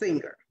 the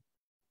singer.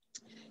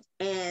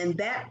 And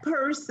that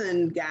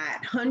person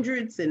got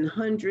hundreds and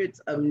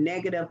hundreds of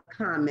negative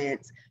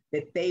comments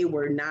that they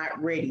were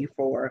not ready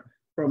for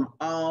from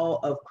all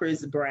of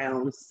Chris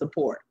Brown's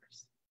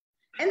supporters.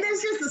 And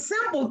that's just a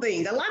simple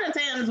thing. A lot of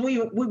times we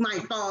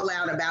might fall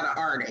out about an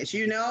artist,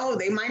 you know,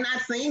 they might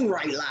not sing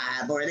right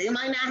live, or they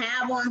might not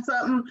have on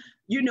something,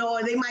 you know,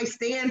 or they might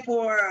stand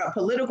for a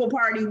political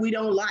party we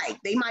don't like.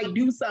 They might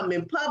do something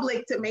in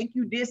public to make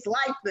you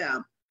dislike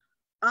them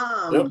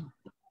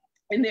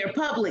in their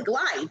public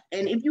life.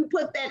 And if you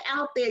put that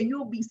out there,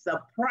 you'll be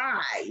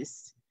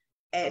surprised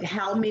at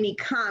how many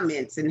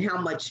comments and how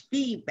much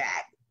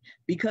feedback,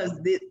 because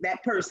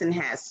that person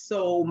has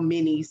so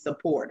many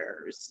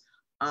supporters.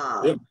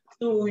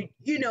 So,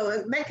 you know,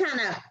 that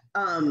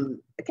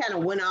kind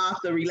of went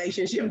off the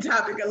relationship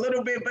topic a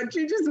little bit, but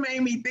you just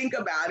made me think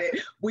about it.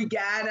 We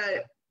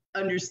gotta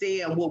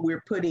understand what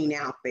we're putting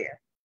out there.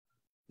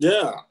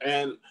 Yeah,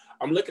 and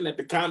I'm looking at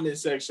the comment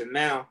section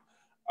now.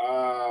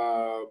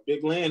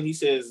 Big Len, he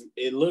says,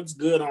 it looks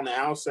good on the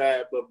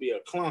outside, but be a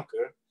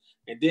clunker.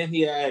 And then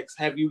he asks,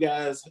 have you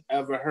guys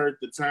ever heard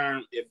the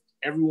term, if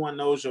everyone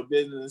knows your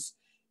business,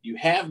 you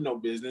have no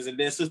business? And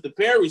then Sister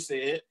Perry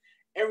said,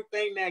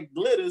 everything that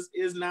glitters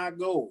is not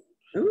gold.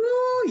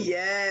 Ooh,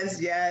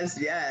 yes,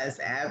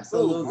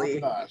 absolutely.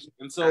 Oh my gosh.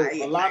 And so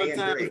a lot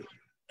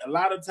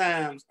of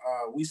times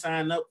we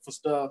sign up for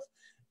stuff,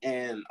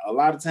 and a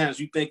lot of times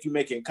you think you're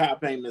making car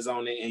payments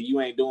on it, and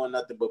you ain't doing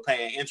nothing but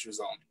paying interest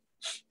on it.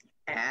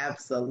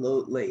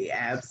 Absolutely.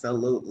 And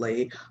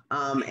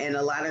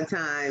a lot of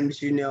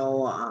times, you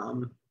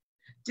know,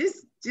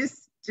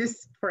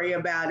 just pray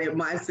about it.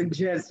 My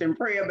suggestion,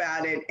 pray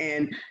about it.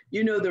 And,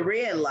 you know, the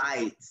red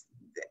lights,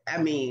 I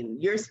mean,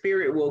 your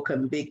spirit will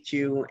convict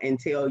you and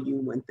tell you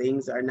when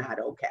things are not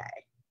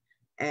okay.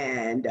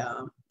 And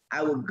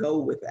I would go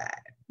with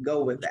that,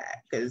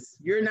 because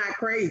you're not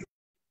crazy.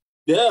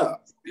 Yeah.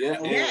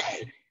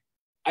 Okay.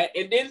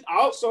 And then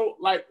also,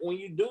 like, when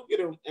you do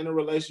get in a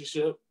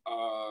relationship,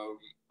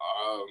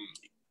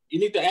 you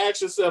need to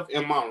ask yourself,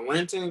 am I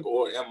renting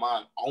or am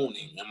I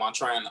owning? Am I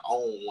trying to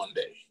own one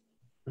day?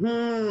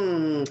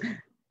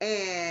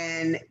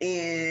 And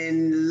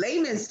in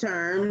layman's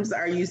terms,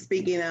 are you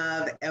speaking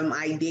of, am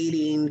I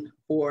dating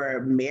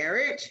for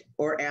marriage,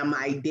 or am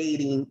I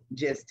dating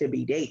just to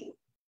be dating?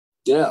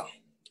 Yeah,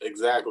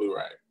 exactly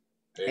right.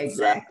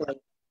 Exactly.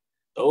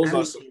 Those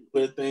are some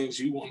good things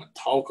you want to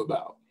talk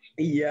about.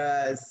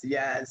 Yes.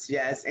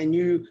 And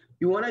you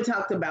want to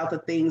talk about the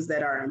things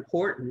that are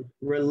important.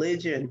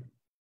 Religion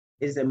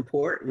is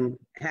important.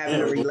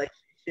 Having a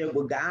relationship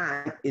with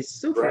God is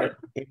super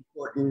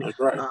important. That's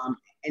right.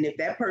 And if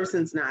that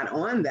person's not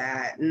on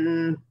that,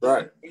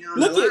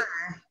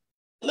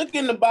 look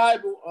in the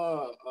Bible,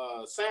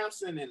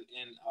 Samson and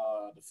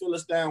the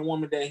Philistine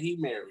woman that he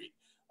married.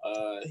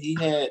 He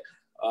had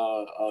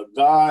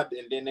God,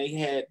 and then they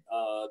had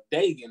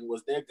Dagon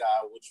was their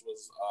god, which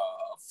was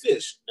a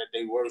fish that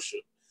they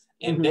worshiped.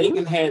 And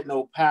Dagon had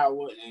no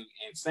power,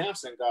 and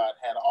Samson, God,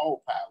 had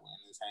all power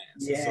in his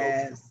hands.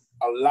 Yes. So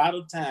a lot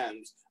of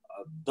times,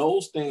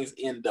 those things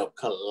end up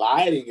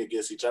colliding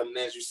against each other. And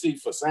as you see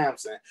for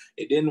Samson,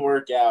 it didn't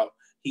work out.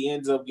 He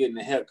ends up getting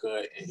a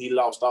haircut, and he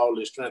lost all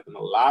his strength. And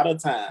a lot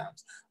of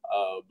times,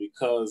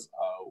 because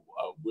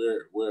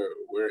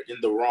we're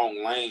in the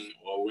wrong lane,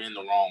 or we're in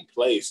the wrong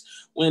place,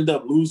 we end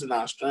up losing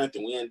our strength,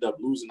 and we end up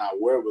losing our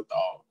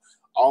wherewithal,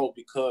 all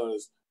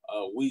because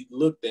we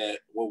looked at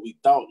what we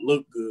thought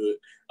looked good,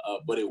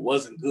 but it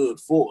wasn't good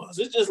for us.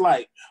 It's just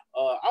like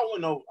I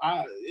went over.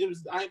 I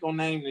ain't gonna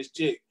name this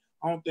chick.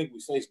 I don't think we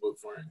Facebook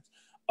friends.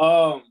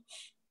 I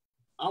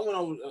went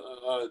over.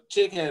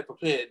 Chick had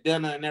prepared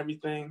dinner and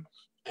everything,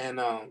 and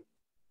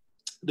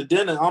the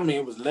dinner, I mean,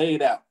 it was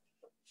laid out.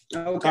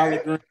 Okay.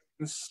 Collard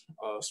greens,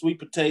 sweet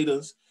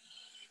potatoes,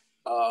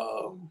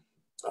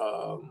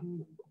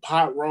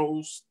 pot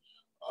roast,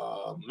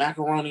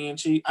 macaroni and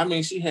cheese. I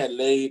mean, she had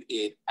laid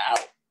it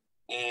out,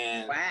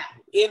 and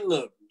it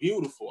looked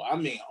beautiful. I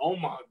mean, oh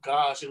my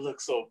gosh, it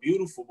looked so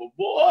beautiful. But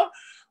boy,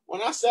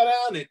 when I sat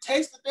down and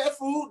tasted that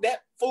food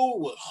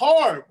was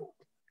horrible.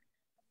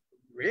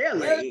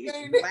 Really? Yeah,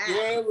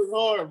 it was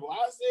horrible.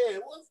 I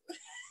said,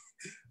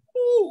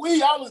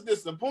 I was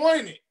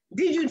disappointed.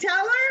 Did you tell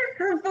her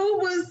her food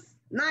was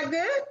Not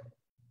good?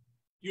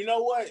 You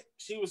know what?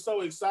 She was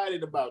so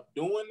excited about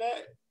doing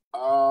that.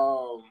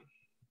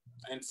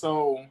 And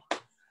so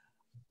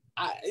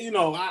I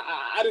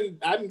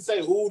didn't say,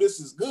 "Ooh, this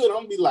is good."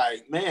 I'm gonna be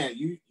like, "Man,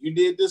 you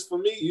did this for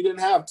me. You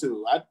didn't have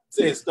to." I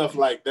said stuff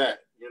like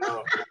that,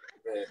 Yeah.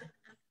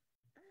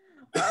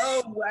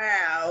 Oh,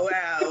 wow,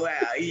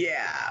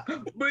 yeah.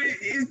 But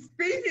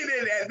speaking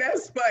of that,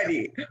 that's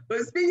funny.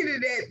 But speaking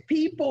of that,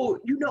 people,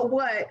 you know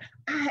what?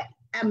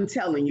 I'm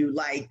telling you,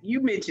 like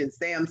you mentioned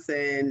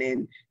Samson,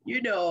 and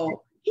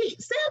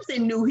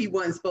Samson knew he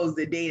wasn't supposed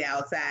to date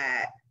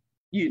outside,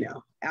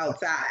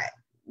 outside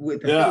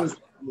with the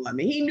Philistine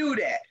woman. He knew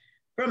that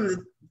from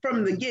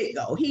the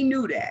get-go. He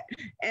knew that.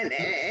 And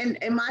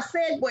my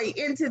segue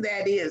into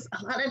that is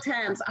a lot of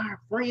times our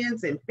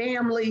friends and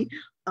family,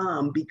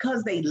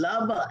 because they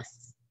love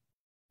us,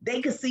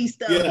 they could see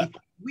stuff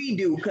we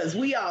do because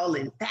we all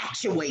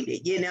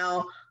infatuated, He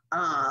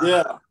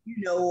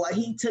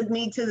took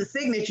me to the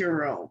signature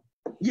room.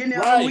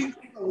 Right. We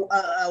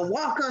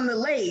walk on the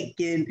lake,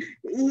 and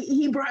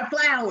he brought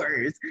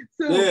flowers.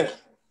 So,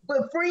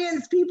 but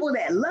friends, people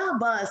that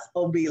love us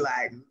will be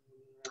like,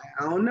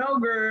 I don't know,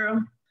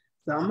 girl.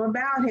 Something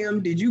about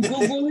him. Did you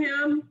Google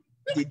him?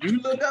 Did you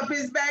look up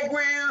his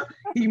background?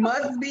 He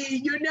must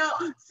be,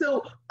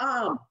 So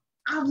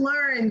I've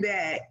learned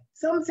that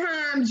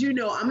sometimes,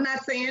 I'm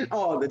not saying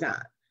all the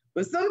time,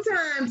 but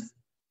sometimes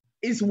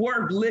it's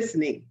worth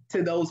listening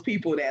to those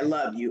people that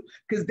love you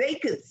because they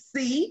could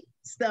see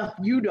stuff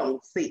you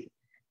don't see.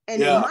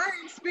 And in my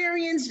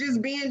experience,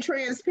 just being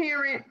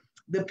transparent,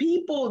 the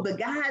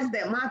guys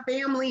that my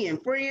family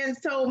and friends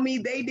told me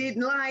they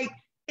didn't like,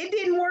 it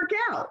didn't work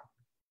out.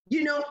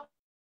 I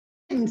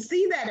didn't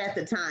see that at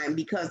the time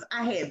because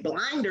I had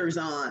blinders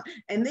on.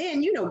 And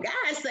then,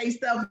 guys say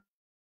stuff.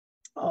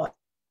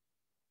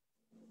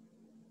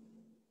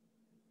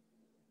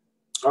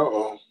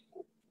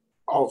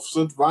 Oh,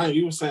 Sister Vanya,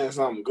 you were saying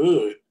something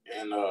good,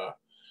 and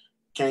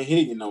can't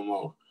hear you no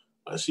more.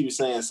 She was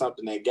saying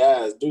something that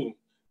guys do.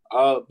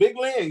 Big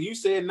Lynn, you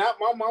said not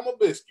my mama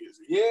biscuits.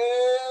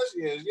 Yes.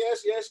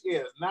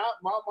 Not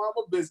my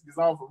mama biscuits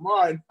off of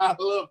Martin. I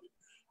love it.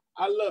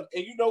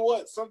 And you know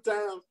what?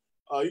 Sometimes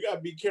you gotta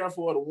be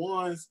careful of the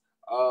ones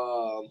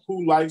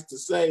who likes to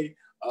say,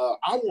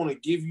 I want to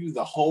give you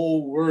the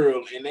whole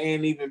world, and they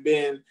ain't even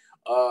been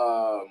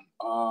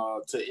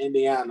to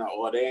Indiana,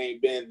 or they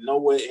ain't been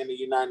nowhere in the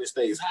United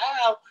States.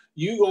 How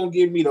you gonna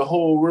give me the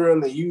whole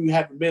world and you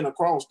haven't been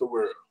across the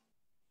world?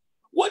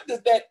 What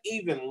does that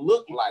even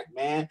look like,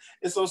 man?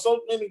 And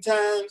so many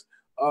times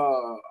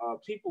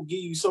people give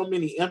you so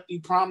many empty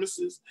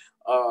promises.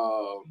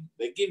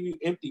 They give you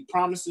empty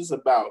promises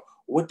about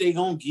what they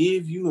gonna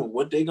give you and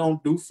what they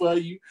gonna do for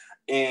you.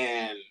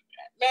 And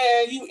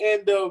man, you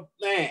end up,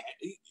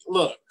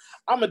 look,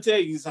 I'm gonna tell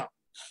you something.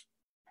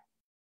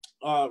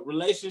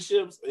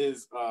 Relationships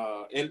is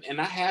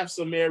and I have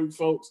some married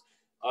folks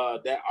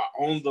that are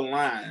on the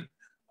line.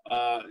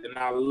 And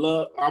I'm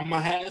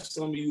gonna have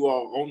some of you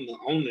all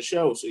on the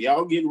show, so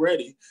y'all get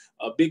ready.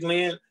 Big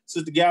Lynn,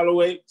 Sister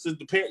Galloway,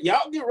 Sister Perry,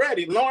 y'all get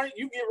ready. Lauren,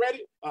 you get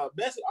ready.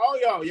 Bessie, all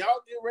y'all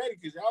get ready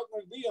because y'all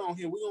gonna be on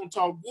here. We're gonna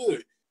talk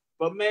good.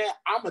 But man,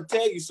 I'm gonna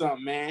tell you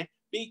something, man.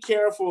 Be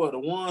careful of the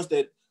ones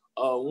that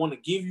want to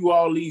give you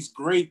all these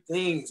great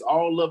things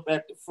all up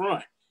at the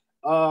front.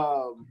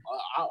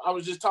 I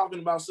was just talking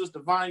about Sister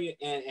Vanya,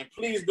 and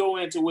please go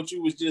into what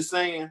you was just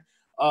saying.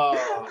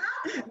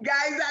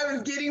 Guys, I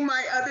was getting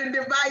my other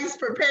device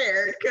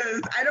prepared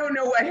because I don't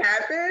know what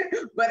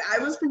happened, but I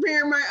was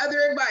preparing my other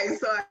advice.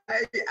 So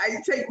I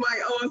take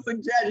my own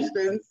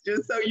suggestions,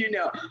 just so you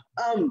know.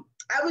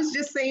 I was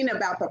just saying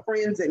about the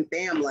friends and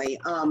family.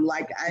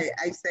 Like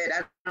I said,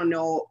 I don't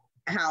know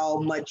how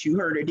much you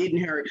heard or didn't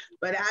hear,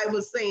 but I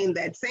was saying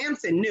that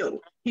Samson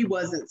knew he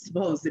wasn't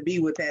supposed to be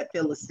with that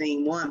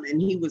Philistine woman.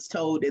 He was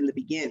told in the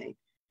beginning,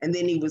 and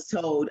then he was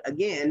told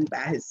again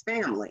by his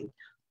family.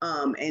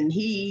 And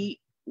he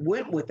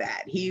went with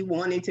that. He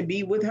wanted to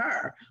be with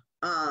her.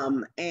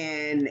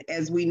 And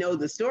as we know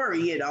the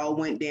story, it all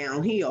went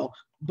downhill.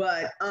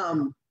 But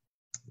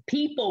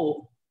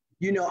people,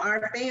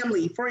 our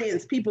family,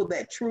 friends, people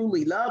that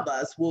truly love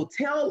us will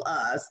tell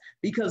us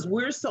because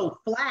we're so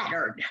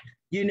flattered.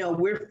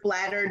 We're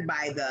flattered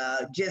by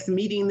just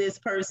meeting this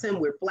person.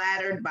 We're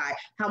flattered by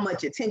how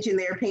much attention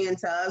they're paying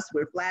to us.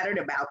 We're flattered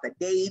about the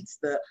dates,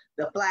 the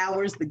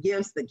flowers, the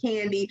gifts, the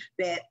candy,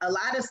 that a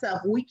lot of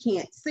stuff we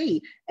can't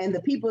see. And the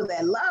people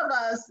that love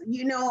us,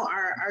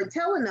 are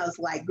telling us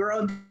like,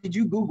 girl, did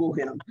you Google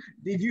him?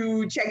 Did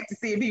you check to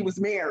see if he was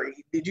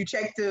married? Did you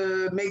check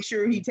to make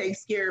sure he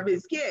takes care of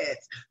his kids?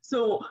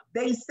 So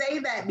they say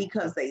that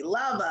because they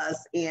love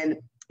us.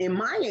 And in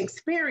my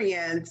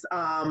experience,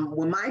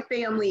 when my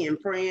family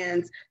and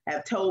friends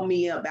have told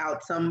me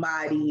about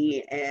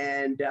somebody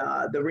and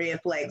the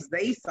red flags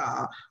they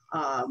saw,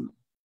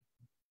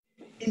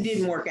 it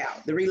didn't work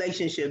out. The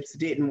relationships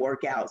didn't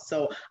work out.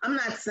 So I'm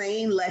not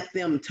saying let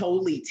them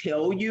totally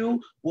tell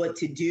you what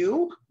to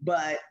do,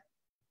 but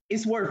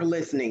it's worth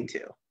listening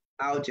to.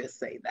 I'll just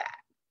say that.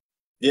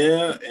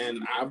 Yeah, and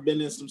I've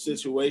been in some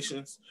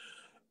situations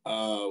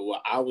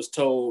Well, I was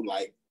told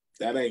like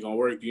that ain't gonna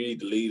work. You need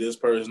to leave this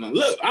person.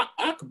 Look,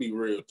 I could be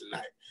real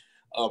tonight.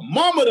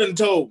 Mama done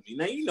told me.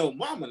 Now you know,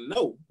 Mama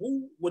know.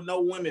 Who would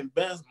know women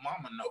best?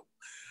 Mama know.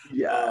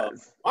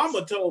 Yes.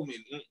 Mama told me,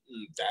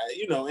 that,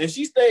 you know, and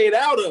she stayed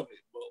out of it.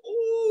 But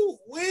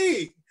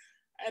I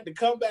had to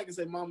come back and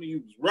say, Mama,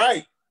 you was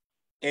right.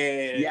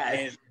 And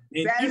yes.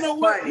 and that's you know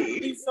what? funny.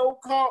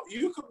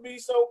 You could be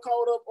so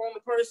caught up on the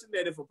person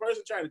that if a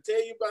person trying to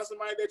tell you about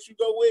somebody that you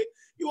go with,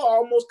 you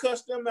almost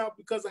cuss them out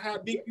because of how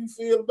deep you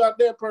feel about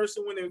that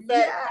person. When in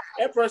fact,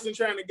 that person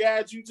trying to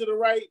guide you to the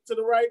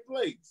right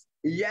place.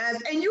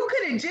 Yes, and you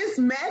could have just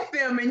met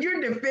them and you're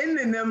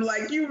defending them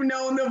like you've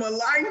known them a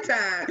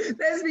lifetime.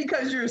 That's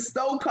because you're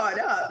so caught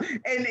up.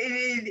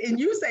 And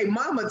you say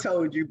Mama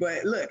told you,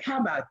 but look, how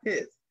about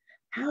this?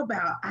 How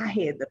about I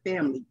had the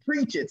family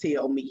preacher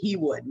tell me he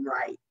wasn't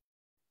right?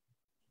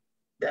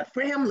 The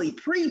family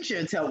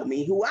preacher told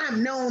me, who I've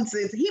known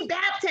since he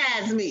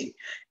baptized me.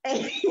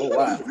 And he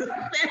was the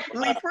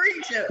family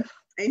preacher.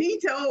 And he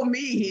told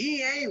me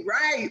he ain't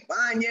right,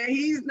 Vanya.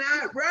 He's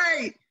not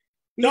right.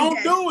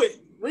 Don't do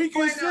it.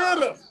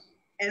 Reconsider.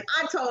 And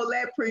I told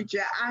that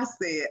preacher, I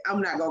said,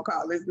 I'm not going to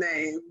call his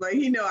name, but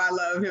he know I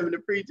love him, the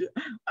preacher.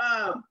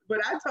 But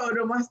I told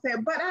him, I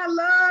said, but I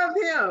love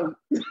him.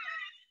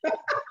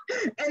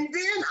 And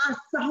then I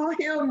saw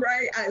him,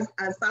 right?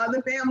 I saw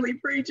the family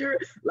preacher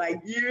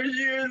like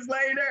years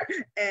later.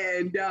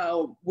 And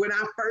when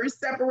I first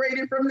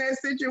separated from that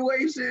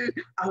situation,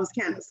 I was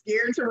kind of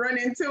scared to run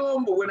into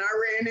him. But when I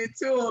ran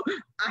into him,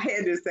 I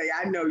had to say,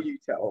 I know you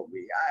told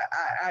me.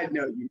 I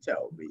know you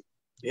told me.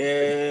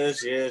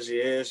 Yes.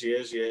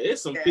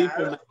 It's some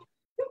people.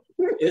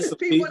 It's some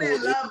people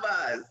that love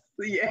us.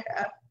 Yeah.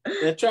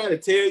 That try to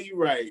tell you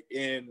right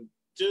and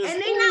just.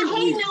 And they not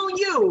hating on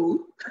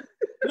you.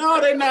 No,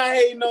 they're not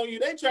hating on you.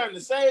 They trying to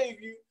save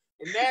you.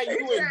 And now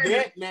you in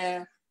debt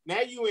now.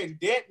 Now you in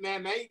debt now.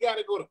 Now you got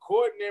to go to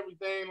court and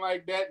everything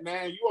like that.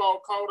 Now you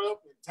all caught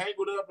up and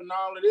tangled up and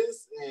all of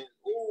this. And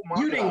oh my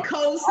God. You didn't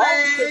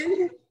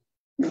co-sign.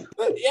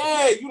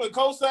 Yeah, you done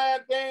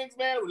co-sign things,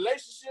 man.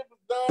 Relationship is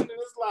done, and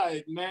it's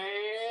like, man,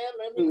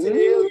 let me tell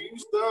you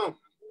something.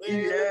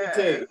 Man, let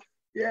me tell you.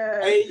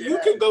 Yeah. Hey, you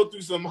can go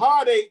through some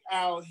heartache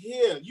out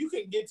here. You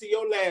can get to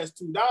your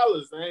last $2,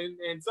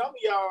 and some of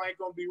y'all ain't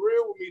gonna be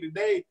real with me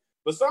today,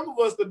 but some of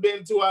us have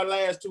been to our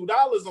last $2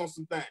 on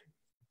some things.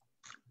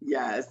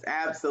 Yes,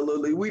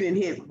 absolutely. We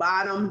didn't hit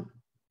bottom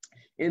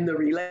in the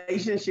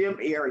relationship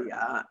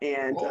area,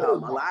 and a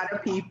lot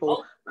of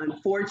people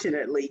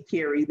unfortunately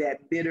carry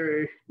that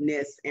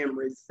bitterness and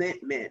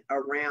resentment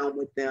around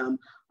with them.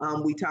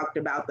 We talked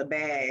about the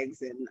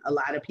bags, and a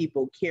lot of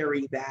people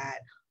carry that.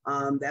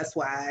 That's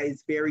why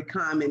it's very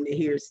common to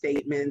hear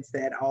statements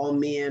that all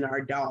men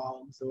are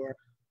dogs, or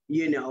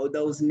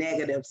those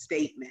negative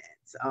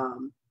statements,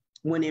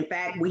 when in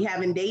fact we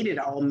haven't dated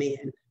all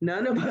men.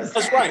 None of us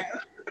That's have. right.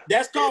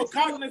 That's called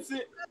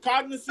cognitive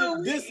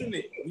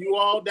dissonance. You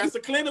all, that's a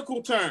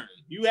clinical term.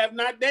 You have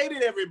not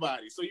dated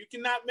everybody, so you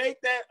cannot make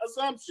that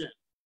assumption.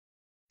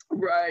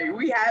 Right,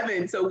 we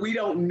haven't, so we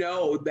don't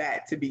know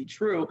that to be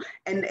true.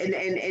 And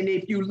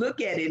if you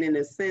look at it in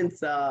a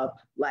sense of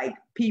like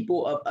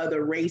people of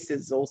other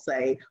races will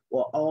say,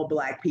 well, all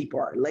Black people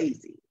are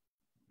lazy.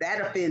 That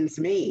offends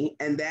me,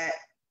 and that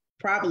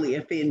probably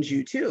offends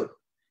you too,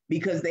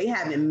 because they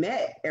haven't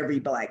met every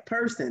Black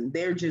person.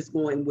 They're just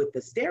going with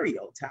the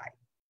stereotype.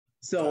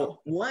 So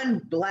one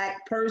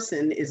Black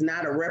person is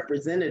not a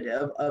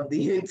representative of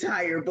the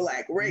entire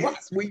Black race.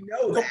 What? We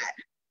know that.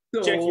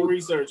 So, check your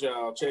research,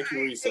 y'all. Check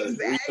your research.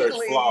 Exactly.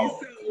 Research flawed.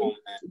 So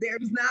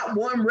there's not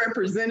one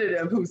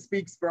representative who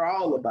speaks for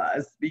all of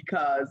us,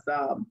 because,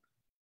 I'm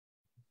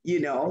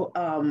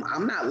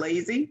not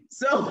lazy.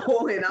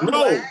 So, and I'm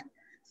Black.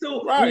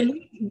 So right.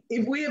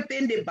 If we're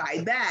offended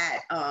by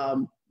that,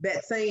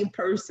 that same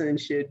person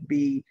should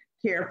be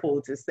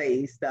careful to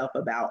say stuff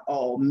about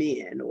all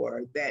men,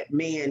 or that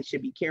man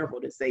should be careful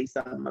to say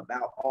something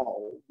about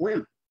all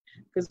women,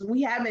 because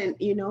we haven't,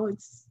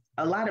 it's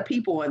a lot of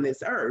people on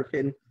this earth,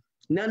 and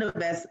none of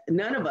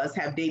us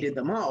have dated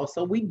them all,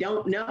 so we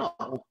don't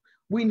know.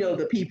 We know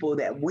the people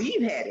that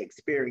we've had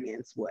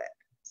experience with.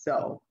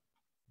 So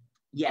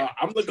yeah.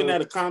 I'm looking at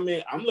a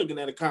comment. I'm looking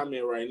at a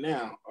comment right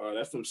now.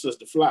 That's from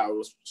Sister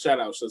Flowers. Shout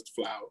out, Sister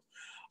Flowers.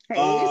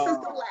 Hey,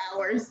 Sister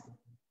Flowers.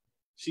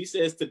 She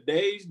says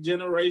today's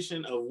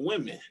generation of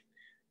women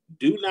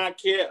do not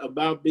care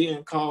about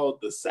being called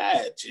the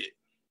side chick.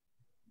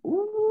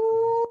 Ooh.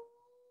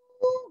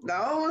 Go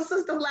on,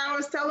 Sister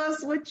Flowers. Tell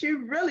us what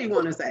you really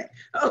want to say.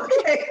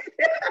 Okay.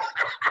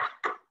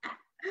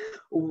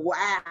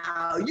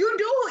 Wow. You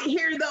do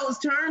hear those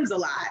terms a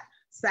lot.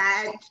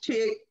 Side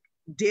chick,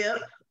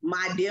 dip,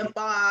 my dip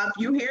off.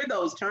 You hear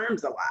those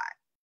terms a lot.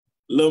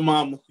 Little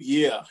mama.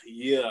 Yeah.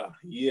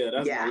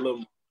 That's my little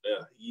mama.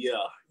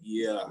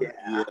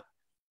 Yeah.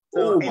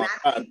 So, and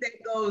I think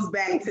that goes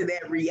back to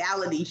that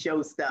reality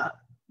show stuff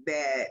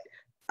that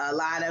a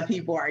lot of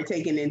people are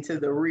taking into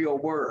the real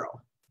world.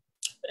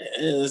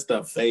 It's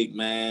the fake,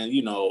 man.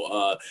 You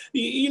know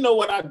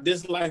what I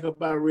dislike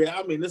about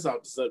I mean, this is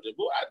off the subject,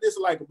 but what I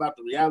dislike about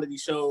the reality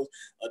shows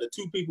are the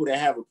two people that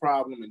have a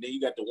problem, and then you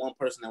got the one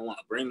person that want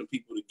to bring the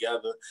people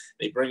together.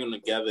 They bring them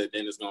together,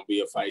 then it's gonna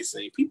be a fight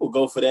scene. People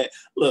go for that.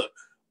 Look,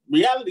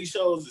 reality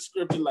shows are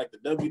scripted like the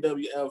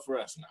WWF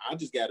wrestling. I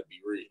just got to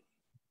be real.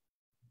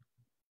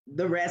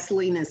 The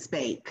wrestling is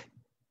fake.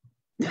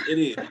 It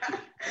is.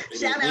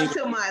 Shout out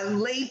to my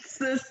late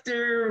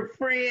sister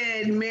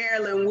friend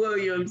Marilyn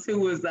Williams,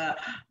 who was a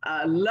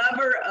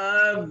lover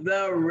of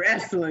the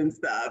wrestling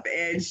stuff,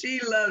 and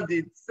she loved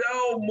it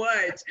so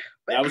much.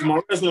 But that was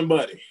my wrestling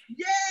buddy.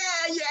 Yeah.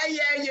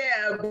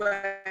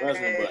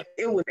 But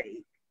it was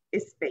fake.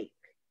 It's fake.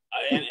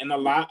 And a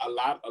lot.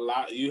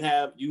 You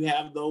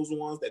have those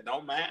ones that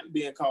don't mind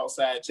being called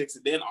side chicks,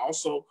 and then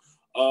also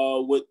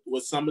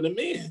with some of the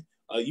men,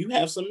 you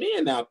have some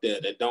men out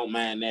there that don't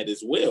mind that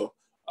as well.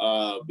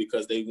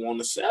 Because they want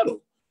to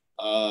settle.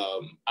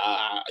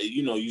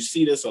 You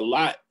see this a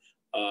lot.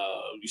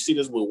 You see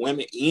this with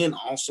women and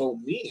also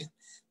men.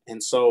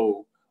 And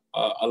so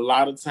a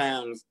lot of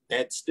times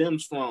that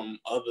stems from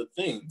other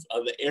things,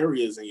 other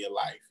areas in your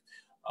life.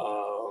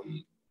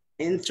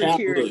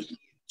 Insecurity.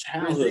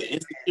 Childhood,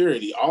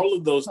 insecurity, all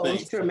of those things.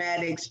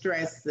 Post-traumatic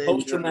stress.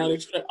 Post-traumatic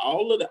stress,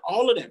 all of that.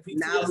 PTSD.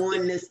 Not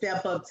wanting to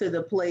step up to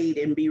the plate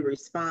and be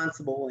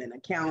responsible and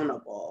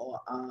accountable.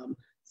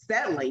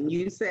 Settling.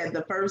 You said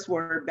the first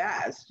word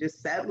best,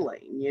 just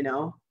settling,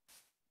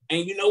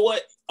 And you know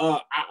what?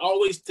 I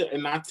always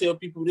and I tell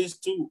people this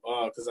too,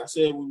 because I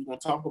said we were going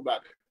to talk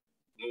about it.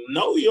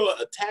 Know your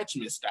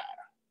attachment style.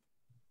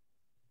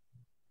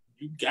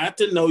 You got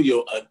to know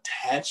your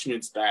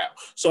attachment style.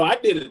 So I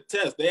did a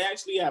test. They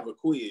actually have a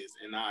quiz,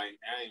 and I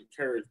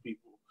encourage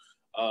people.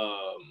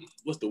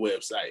 What's the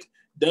website?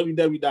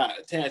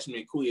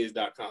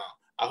 www.attachmentquiz.com.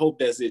 I hope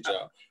that's it,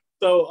 y'all.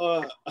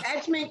 So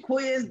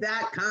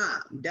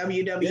attachmentquiz.com,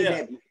 www.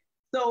 Yeah.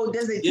 So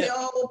does it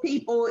tell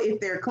people if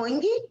they're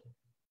clingy?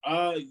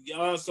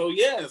 So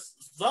yes,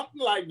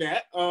 something like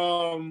that.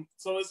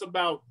 So it's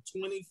about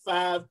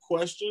 25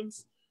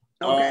 questions.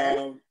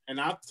 Okay. And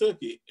I took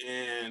it,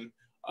 and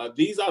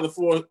these are the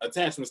 4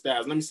 attachment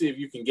styles. Let me see if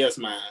you can guess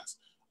mine.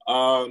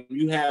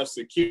 You have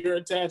secure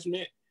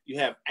attachment, you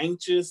have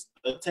anxious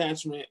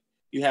attachment,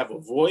 you have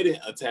avoidant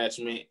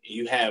attachment, and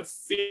you have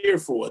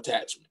fearful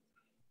attachment.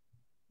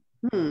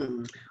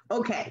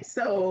 Okay,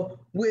 so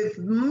with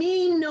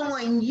me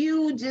knowing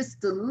you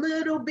just a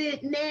little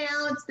bit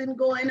now, it's been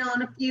going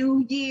on a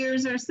few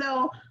years or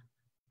so,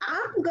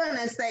 I'm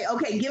gonna say,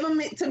 okay, give them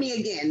to me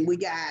again. We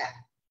got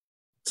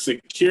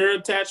secure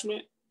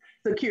attachment,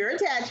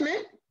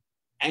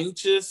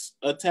 anxious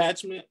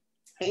attachment,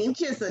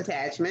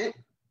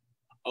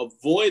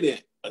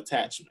 avoidant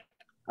attachment,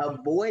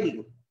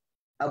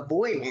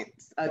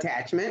 avoidance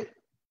attachment,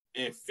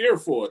 and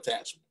fearful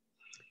attachment.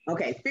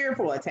 Okay,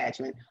 fearful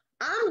attachment.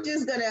 I'm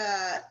just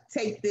gonna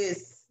take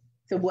this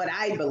to what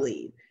I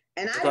believe.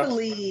 And I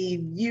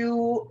believe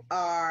you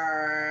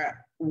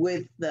are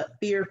with the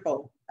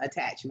fearful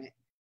attachment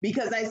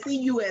because I see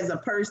you as a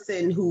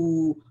person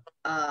who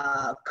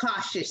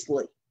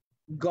cautiously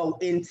go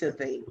into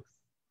things.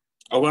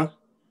 Okay.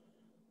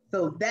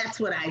 So that's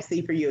what I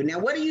see for you. Now,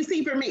 what do you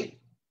see for me?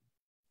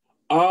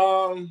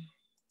 I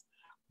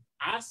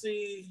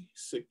see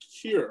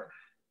secure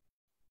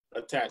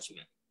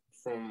attachment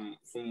from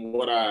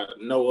what I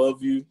know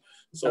of you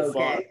so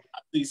far. I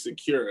see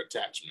secure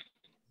attachment.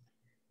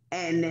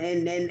 And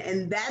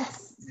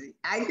that's,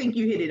 I think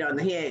you hit it on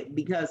the head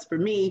because for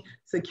me,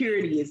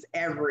 security is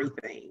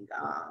everything.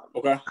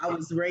 I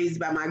was raised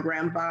by my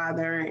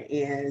grandfather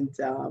and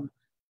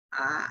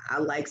I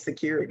like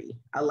security.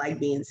 I like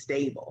being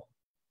stable.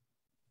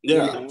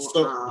 Yeah.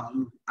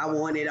 I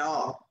want it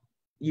all,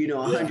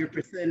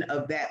 100%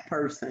 of that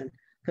person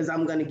because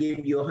I'm going to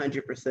give you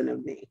 100%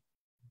 of me.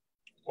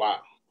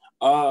 Wow.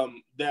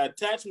 The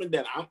attachment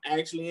that I'm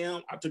actually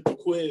am, I took the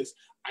quiz.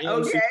 I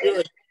am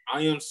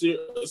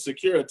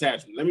secure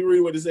attachment. Let me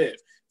read what it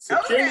says.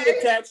 Securely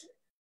attached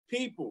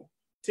people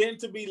tend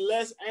to be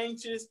less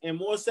anxious and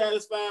more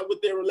satisfied with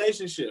their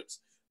relationships.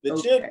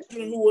 The children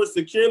who were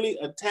securely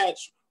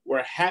attached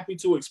were happy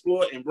to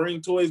explore and bring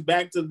toys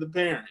back to the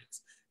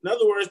parents. In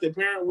other words, the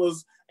parent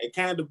was a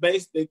kind of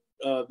base that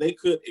they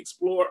could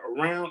explore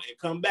around and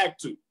come back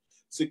to.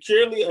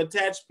 Securely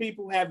attached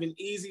people have an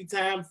easy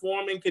time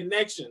forming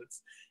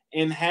connections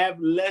and have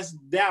less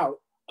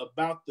doubt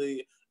about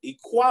the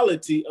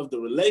equality of the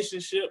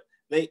relationship.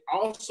 They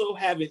also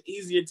have an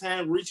easier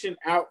time reaching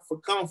out for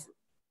comfort.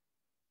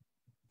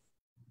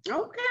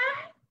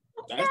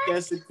 That's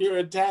that secure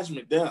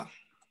attachment there. All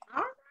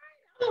right,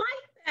 I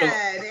like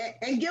that.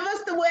 And give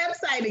us the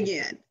website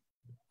again.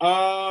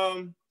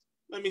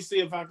 Let me see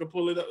if I can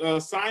pull it up.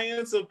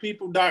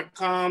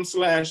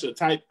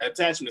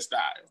 scienceofpeople.com/attachment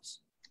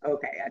styles.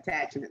 Okay,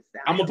 attachment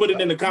styles. I'm gonna put it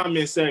in the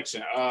comment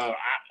section. I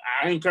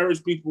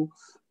encourage people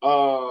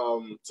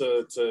to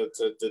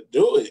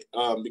do it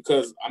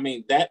because I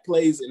mean that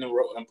plays an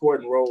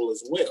important role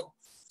as well.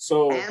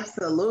 So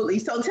absolutely.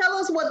 So tell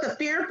us what the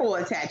fearful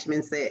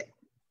attachment said.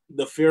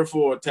 The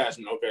fearful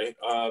attachment. Okay.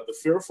 The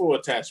fearful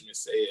attachment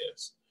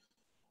says,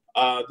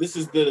 this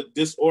is the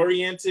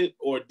disoriented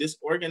or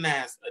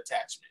disorganized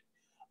attachment.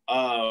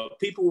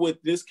 People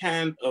with this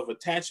kind of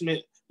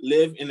attachment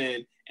live in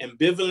an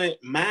ambivalent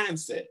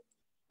mindset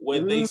where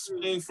they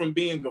swing from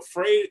being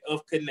afraid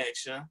of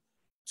connection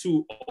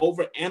to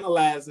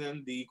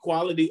overanalyzing the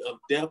quality of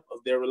depth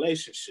of their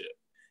relationship.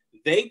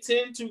 They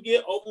tend to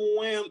get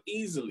overwhelmed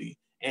easily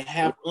and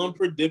have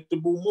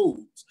unpredictable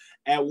moods.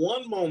 At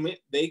one moment,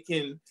 they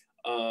can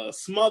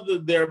smother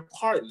their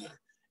partner,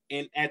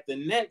 and at the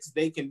next,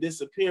 they can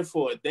disappear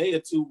for a day or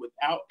two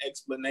without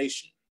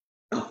explanation.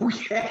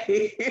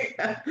 Okay.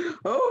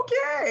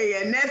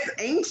 Okay. And that's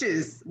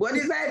anxious. What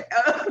is that?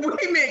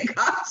 Wait a minute,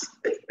 gosh.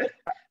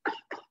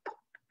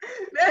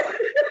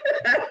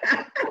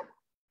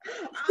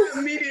 I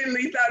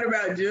immediately thought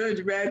about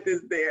Judge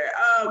Mathis there.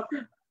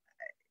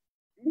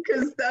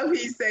 Because stuff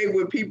he say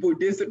when people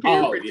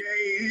disappear for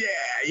days. Yeah.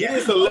 He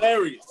is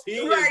hilarious. He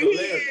is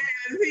hilarious.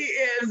 He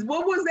is.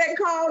 What was that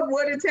called?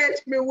 What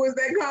attachment was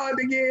that called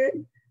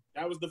again?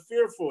 That was the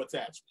fearful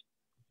attachment.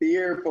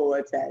 Fearful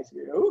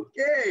attachment.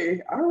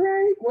 Okay. All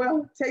right.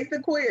 Well, take the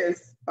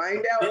quiz.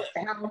 Find out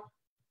how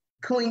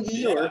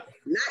clingy or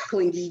not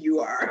clingy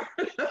you are.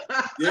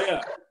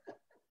 Yeah.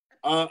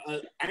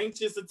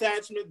 Anxious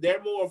attachment,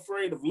 they're more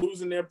afraid of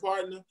losing their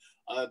partner.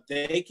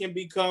 They can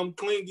become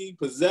clingy,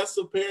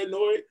 possessive,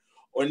 paranoid,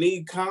 or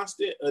need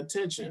constant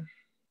attention.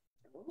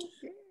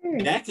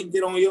 Okay. That can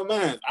get on your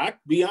mind. I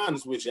be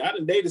honest with you. I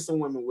done dated some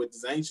women with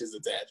this anxious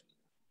attachment.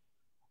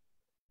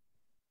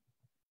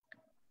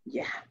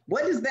 Yeah.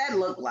 What does that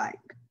look like?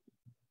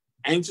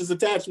 Anxious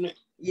attachment?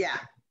 Yeah.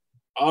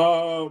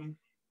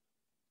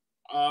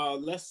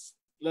 Let's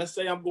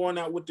say I'm going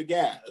out with the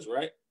guys,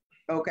 right?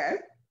 Okay.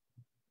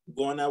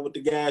 Going out with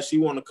the guys, she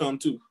want to come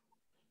too.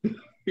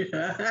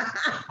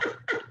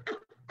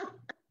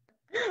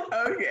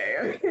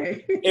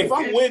 Okay. If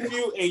I'm with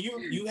you and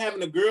you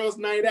having a girls'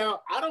 night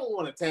out, I don't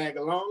want to tag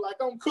along. Like,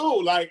 I'm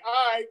cool. Like,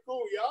 all right,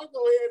 cool. Y'all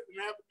go ahead and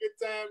have a good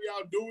time.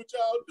 Y'all do what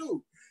y'all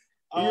do.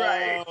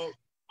 Right.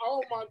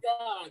 Oh my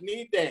God,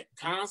 need that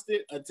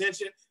constant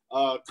attention.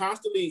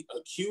 Constantly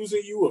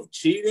accusing you of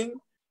cheating.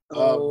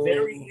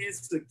 Very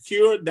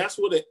insecure. That's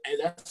what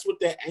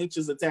that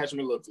anxious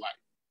attachment looks like.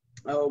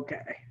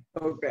 Okay.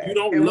 You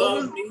don't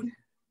love me.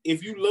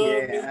 If you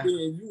love me, then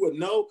you would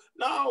know.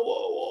 No,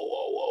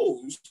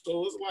 whoa.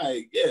 So it's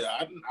like,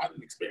 I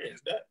didn't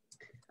experience that.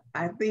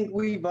 I think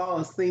we've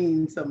all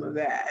seen some of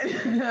that.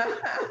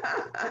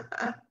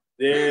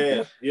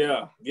 Yeah.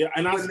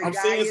 And when the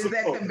guy is at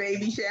the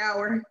baby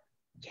shower.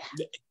 Yeah.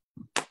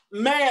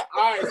 Man,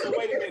 all right. So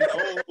wait a minute.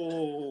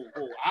 Oh.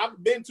 I've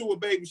been to a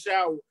baby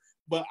shower,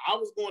 but I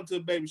was going to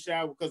a baby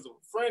shower because of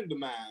a friend of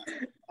mine.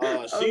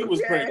 She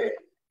was pregnant.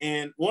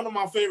 And one of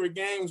my favorite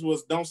games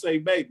was Don't Say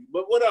Baby,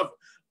 but whatever.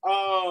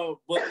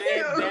 But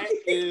man,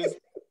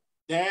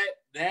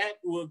 that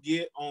will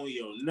get on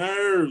your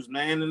nerves,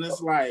 man. And it's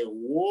like,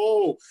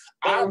 whoa.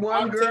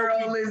 One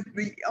girl is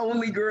the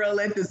only girl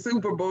at the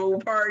Super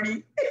Bowl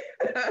party.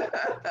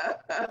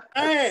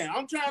 Man,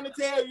 I'm trying to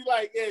tell you,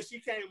 like, she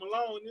came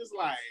along. And it's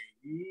like,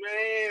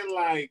 man,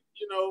 like,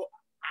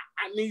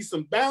 I need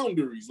some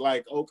boundaries.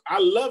 Like, I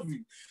love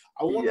you.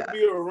 I want to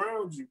be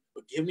around you,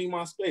 but give me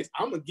my space.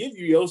 I'm going to give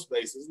you your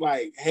space. It's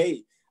like,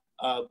 hey,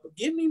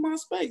 give me my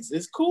space.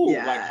 It's cool.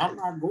 Yeah. Like, I'm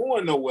not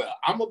going nowhere.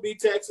 I'm going to be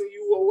texting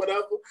you or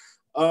whatever.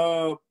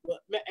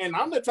 And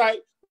I'm the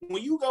type,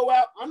 when you go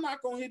out, I'm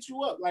not going to hit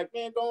you up. Like,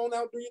 man, go on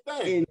out, do your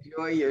thing.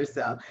 Enjoy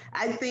yourself.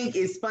 I think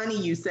it's funny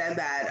you said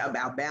that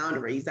about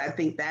boundaries. I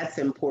think that's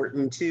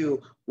important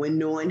too, when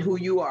knowing who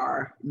you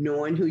are,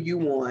 knowing who you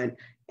want,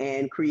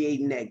 and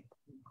creating that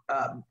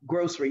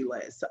grocery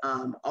list.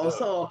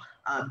 Also,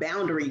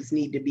 boundaries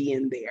need to be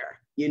in there.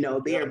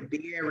 They're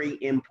very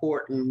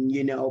important,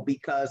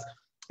 because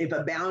if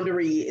a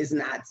boundary is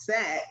not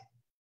set,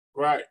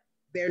 right,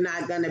 they're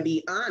not going to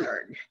be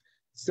honored.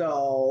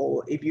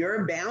 So if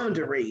your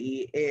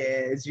boundary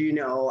is, if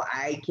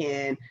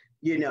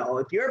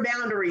your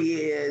boundary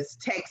is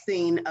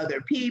texting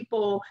other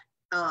people,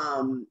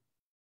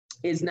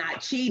 is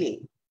not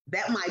cheating,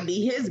 that might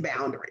be his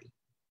boundary.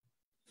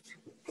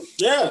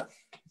 Yeah.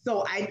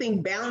 So I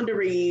think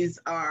boundaries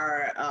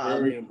are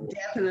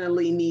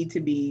definitely need to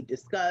be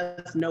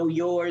discussed. Know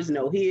yours,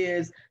 know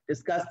his,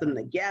 discuss them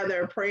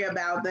together, pray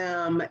about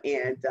them.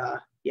 And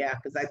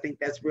because I think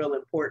that's real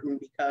important,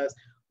 because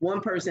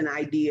one person's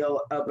idea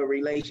of a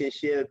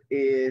relationship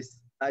is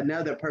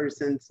another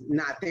person's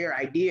not their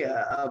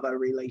idea of a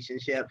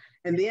relationship.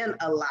 And then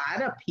a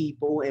lot of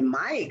people, in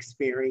my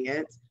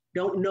experience,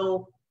 don't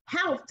know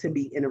how to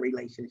be in a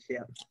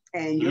relationship.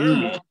 And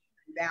your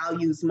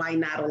values might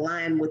not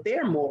align with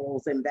their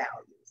morals and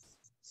values.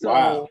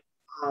 So,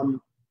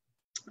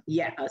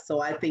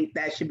 so I think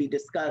that should be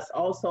discussed.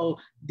 Also,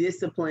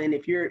 discipline,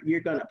 if you're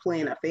going to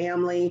plan a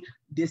family,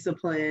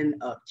 discipline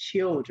of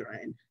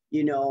children,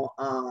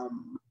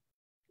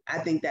 I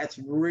think that's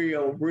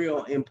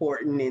real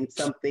important, and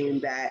something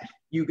that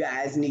you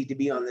guys need to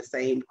be on the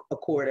same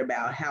accord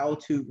about, how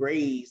to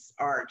raise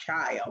our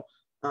child.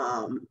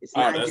 It's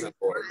not just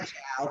important. my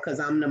child because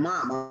I'm the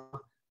mama,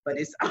 but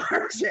it's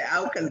our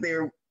child because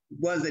there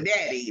was a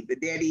daddy. The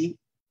daddy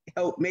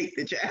helped make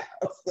the child.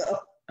 So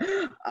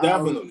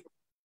definitely,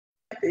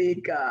 I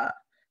think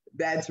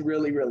that's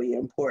really, really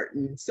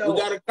important. So we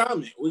got a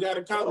comment.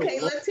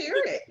 Okay, let's hear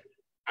it.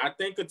 I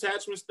think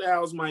attachment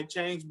styles might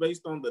change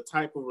based on the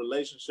type of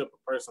relationship a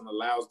person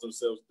allows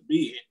themselves to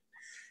be in.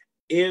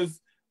 If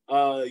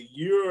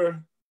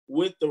you're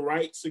with the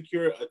right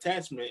secure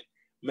attachment,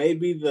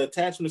 maybe the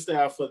attachment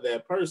style for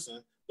that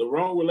person, the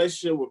wrong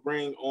relationship would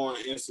bring on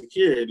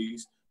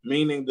insecurities,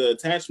 meaning the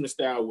attachment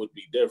style would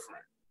be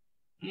different.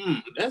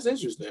 That's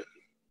interesting.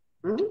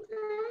 Okay,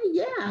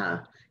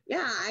 yeah,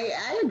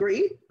 I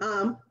agree.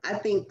 I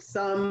think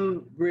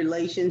some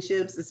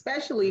relationships,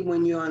 especially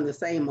when you're on the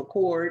same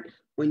accord,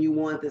 when you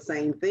want the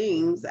same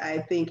things, I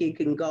think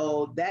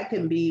that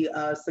can be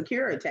a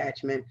secure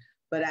attachment.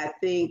 But I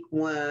think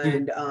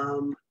when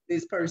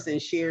this person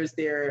shares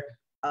their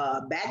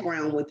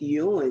background with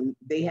you and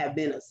they have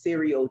been a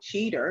serial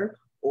cheater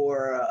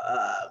or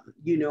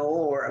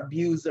or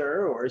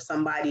abuser or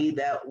somebody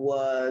that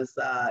was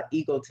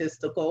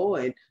egotistical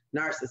and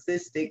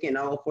narcissistic and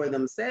all for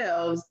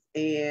themselves,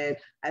 and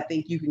I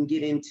think you can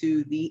get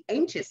into the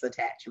anxious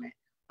attachment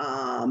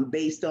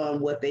based on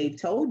what they've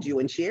told you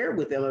and shared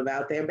with them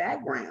about their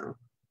background.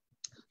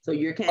 So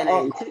you're kind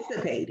of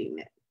anticipating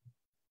it.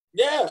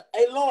 Yeah.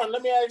 Hey, Lauren,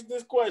 let me ask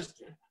this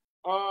question.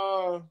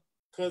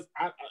 Because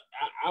I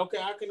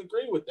can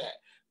agree with that.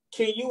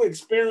 Can you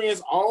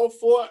experience all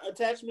 4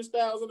 attachment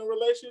styles in a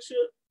relationship?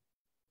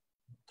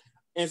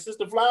 And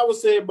Sister Flower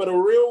said, but a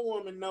real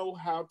woman know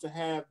how to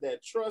have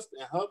that trust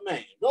in her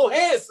man. Go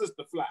ahead,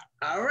 Sister Flower.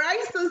 All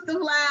right, Sister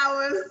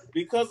Flowers.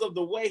 Because of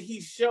the way he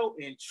show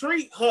and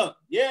treat her.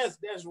 Yes,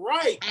 that's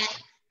right.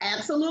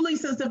 Absolutely,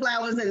 Sister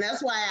Flowers. And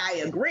that's why I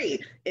agree.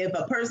 If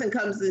a person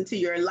comes into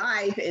your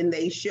life and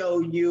they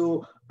show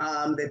you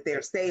that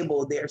they're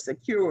stable, they're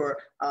secure,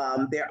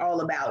 they're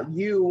all about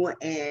you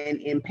and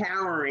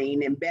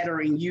empowering and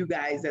bettering you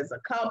guys as a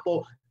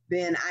couple,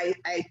 then I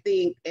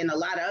think in a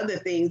lot of other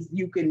things,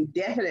 you can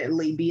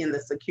definitely be in the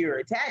secure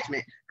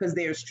attachment because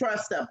there's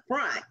trust up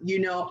front,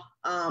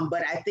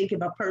 but I think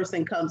if a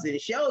person comes and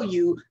show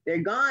you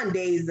they're gone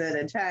days at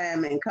a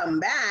time and come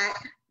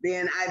back,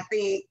 then I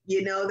think,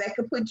 that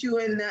could put you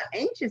in the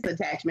anxious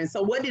attachment.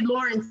 So what did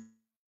Lauren say?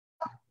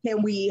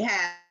 Can we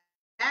have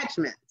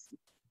attachments?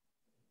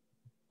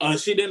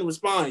 She didn't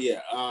respond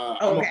yet.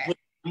 Okay.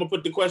 I'm gonna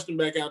put the question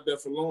back out there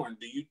for Lauren.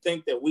 Do you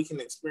think that we can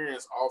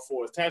experience all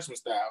 4 attachment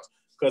styles?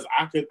 Because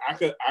I could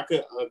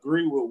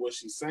agree with what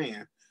she's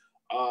saying.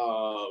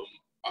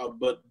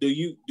 But do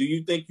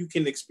you think you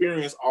can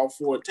experience all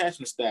 4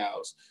 attachment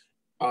styles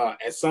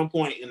at some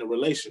point in a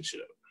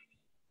relationship?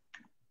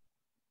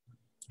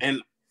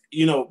 And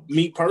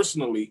me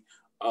personally,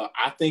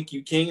 I think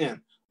you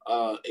can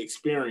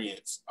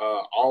experience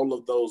all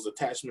of those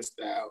attachment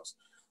styles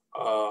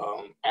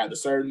at a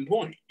certain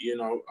point,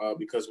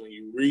 because when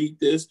you read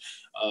this,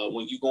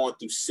 when you're going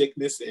through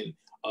sickness and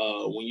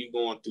when you're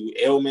going through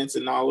ailments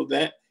and all of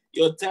that,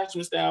 your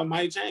attachment style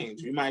might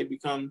change. You might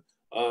become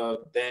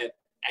that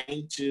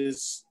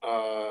anxious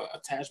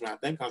attachment. I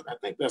think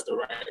that's the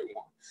right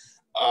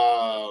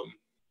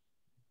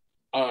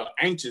one.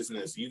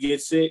 Anxiousness. You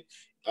get sick.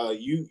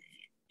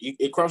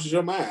 It crosses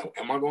your mind.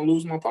 Am I going to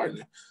lose my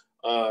partner?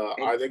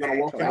 Are they going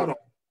to walk out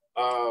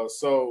on?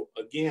 So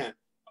again,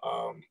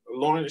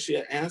 Lauren, she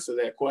had answered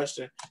that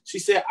question. She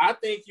said, I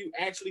think you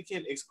actually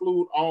can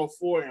exclude all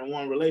 4 in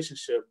one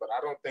relationship, but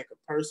I don't think a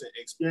person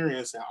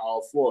experiencing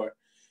all 4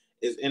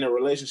 is in a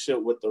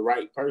relationship with the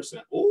right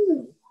person.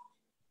 Ooh.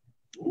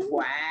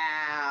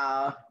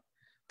 Wow.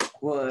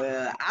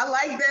 Well, I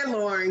like that,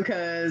 Lauren,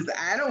 because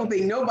I don't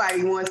think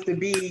nobody wants to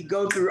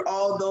go through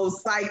all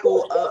those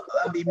cycle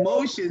of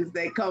emotions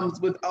that comes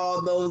with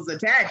all those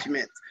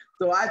attachments.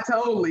 So I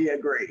totally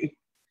agree.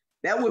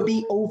 That would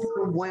be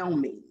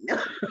overwhelming.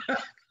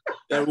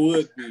 That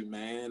would be,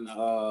 man.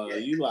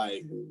 You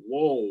like,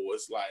 whoa.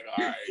 It's like,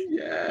 all right.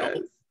 Yes.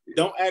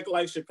 Don't act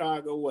like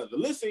Chicago weather.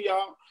 Listen,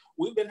 y'all,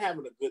 we've been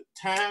having a good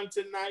time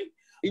tonight.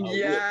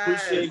 We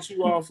appreciate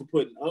you all for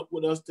putting up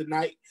with us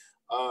tonight.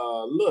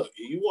 Look,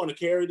 if you want to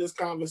carry this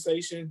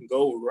conversation,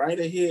 go right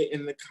ahead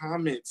in the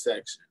comment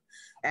section.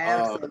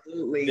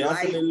 Absolutely.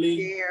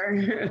 Definitely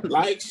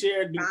like,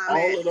 share, do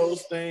all of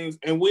those things.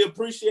 And we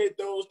appreciate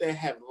those that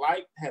have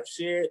liked, have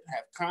shared,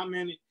 have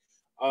commented.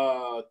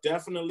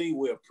 Definitely,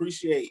 we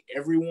appreciate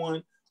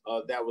everyone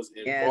that was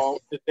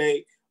involved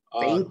today.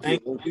 Thank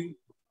you.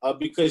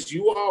 Because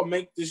you all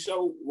make the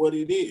show what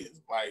it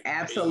is. Like,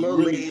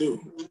 absolutely. You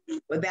really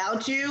do.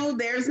 Without you,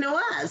 there's no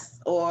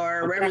us.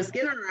 Or Reverend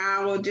Skinner and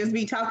I will just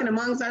be talking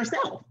amongst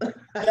ourselves.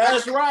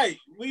 That's right.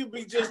 We'll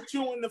be just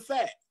chewing the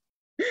fat.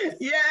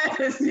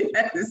 Yes.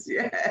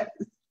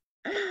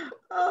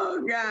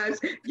 Oh gosh.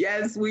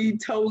 Yes, we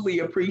totally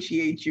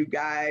appreciate you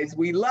guys.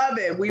 We love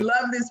it. We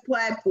love this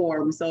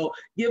platform. So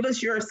give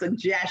us your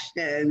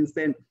suggestions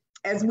and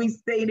as we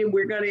stated,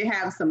 we're going to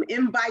have some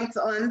invites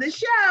on the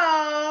show.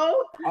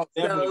 Oh,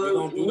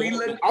 so we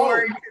look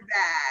forward to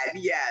that.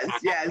 Yes.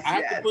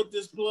 I have to put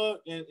this plug,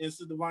 and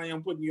Sister Vanya,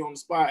 I'm putting you on the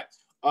spot.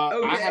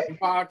 I have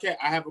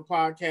a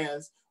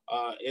podcast.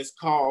 It's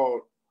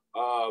called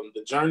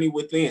The Journey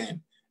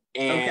Within.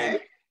 And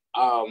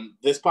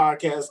this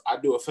podcast, I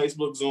do a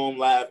Facebook Zoom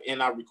live,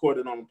 and I record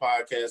it on the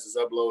podcast. It's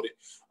uploaded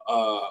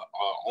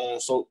on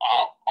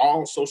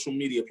all social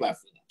media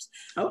platforms.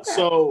 Okay.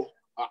 So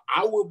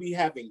I will be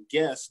having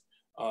guests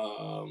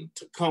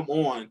to come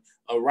on.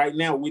 Right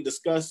now, we're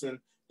discussing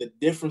the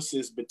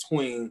differences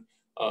between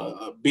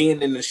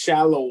being in the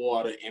shallow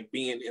water and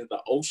being in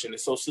the ocean. And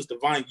so, Sister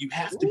Vine, you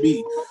have to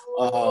be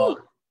on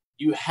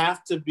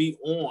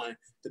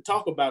to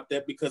talk about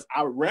that, because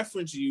I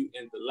referenced you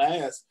in the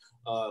last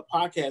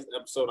podcast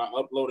episode I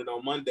uploaded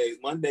on Mondays.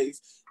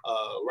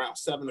 Around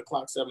 7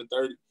 o'clock,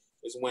 7:30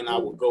 is when I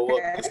will go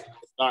up and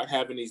start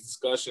having these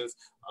discussions.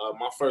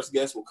 My first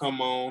guest will come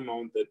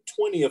on the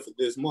 20th of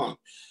this month.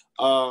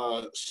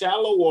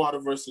 Shallow water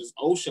versus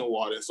ocean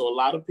water. So a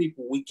lot of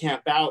people, we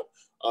camp out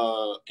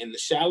in the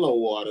shallow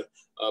water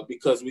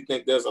because we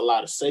think there's a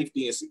lot of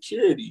safety and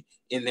security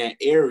in that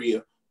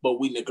area, but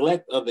we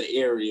neglect other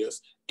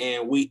areas,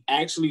 and we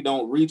actually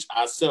don't reach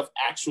our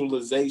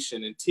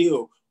self-actualization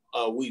until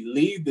we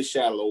leave the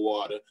shallow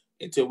water,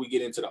 until we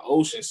get into the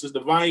ocean.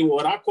 Sister Vanya,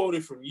 what I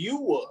quoted from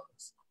you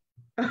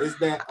is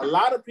that a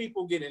lot of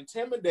people get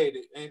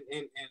intimidated, and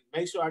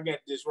make sure I got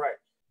this right.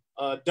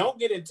 Don't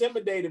get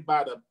intimidated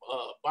by the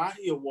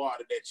body of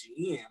water that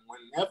you're in.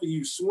 Whenever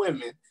you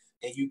swimming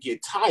and you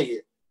get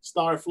tired,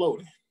 start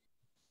floating.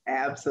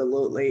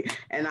 Absolutely.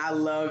 And I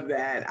love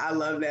that.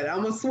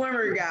 I'm a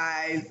swimmer,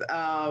 guys.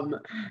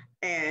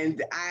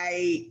 And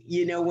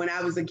when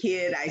I was a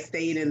kid, I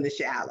stayed in the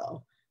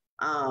shallow.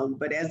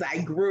 But as I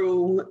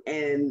grew,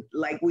 and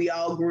like we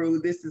all grew,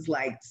 this is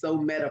like so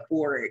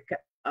metaphoric.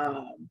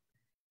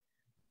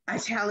 I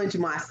challenged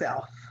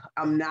myself.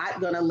 I'm not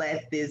going to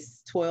let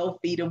this 12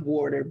 feet of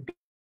water be.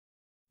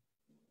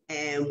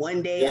 And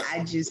one day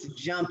I just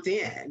jumped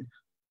in.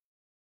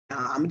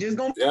 I'm just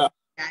going to,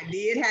 I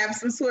did have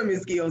some swimming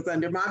skills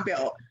under my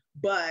belt,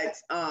 but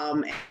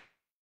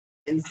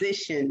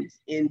transitioned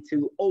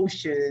into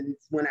oceans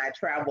when I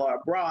travel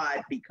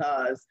abroad,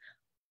 because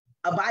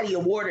a body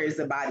of water is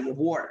a body of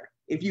water.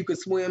 If you could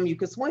swim, you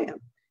could swim.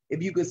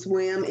 If you could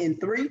swim in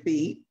 3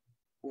 feet,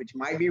 which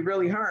might be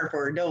really hard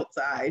for adult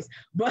size,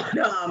 but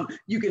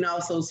you can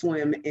also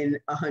swim in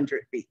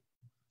 100 feet.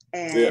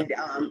 And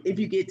if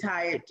you get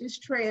tired,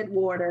 just tread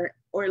water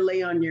or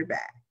lay on your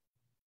back.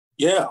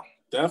 Yeah,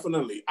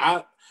 definitely.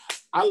 I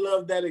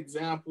love that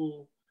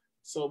example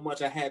so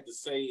much I had to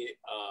say it.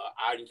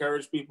 I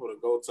encourage people to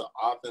go to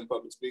author and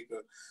public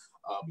speaker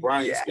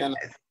Brian Skinner.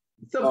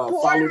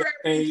 Support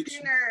Reverend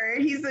Skinner.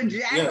 He's a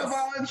jack of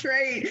all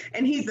trades,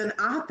 and he's an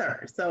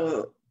author.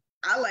 So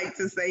I like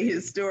to say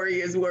his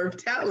story is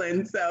worth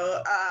telling.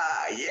 So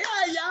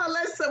y'all,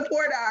 let's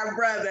support our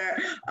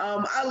brother.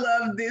 I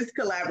love this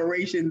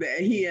collaboration that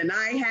he and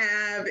I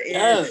have,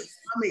 and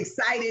I'm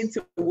excited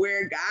to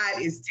where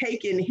God is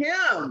taking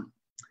him,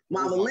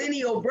 my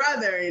millennial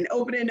brother, and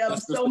opening up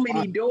so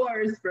many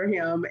doors for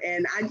him.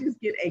 And I just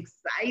get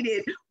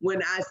excited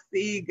when I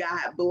see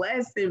God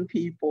blessing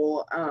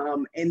people,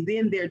 and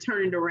then they're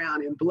turning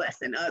around and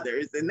blessing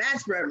others. And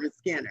that's Reverend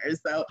Skinner.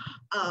 So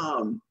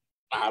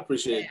I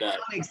appreciate that.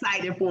 I'm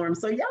excited for him.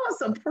 So y'all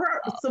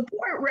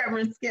support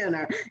Reverend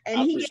Skinner. And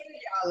he gave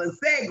y'all a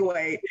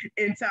segue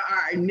into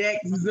our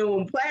next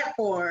Zoom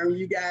platform.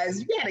 You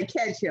guys, you gotta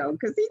catch him,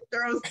 because he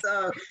throws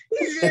stuff.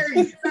 He's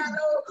very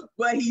subtle,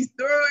 but he's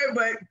throwing.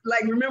 But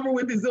like, remember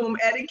with the Zoom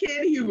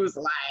etiquette, he was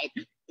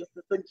like, "It's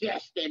a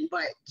suggestion,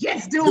 but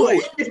just do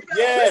it."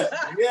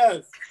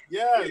 Yes. He's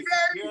very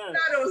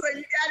subtle, so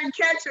you gotta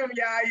catch him,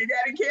 y'all. You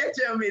gotta catch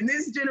him. And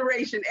this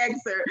Generation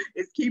Xer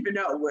is keeping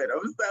up with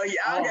him, so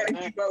y'all gotta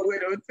keep up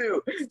with him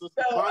too.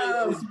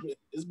 So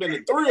it's been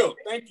a thrill.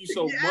 Thank you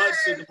so much,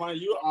 Sister Vanya.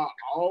 You are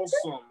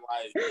awesome.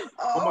 Like,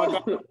 oh my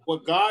God,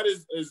 what God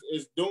is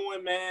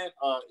doing, man,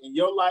 in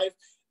your life.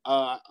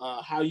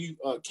 How you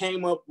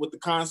came up with the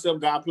concept,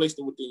 God placed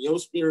it within your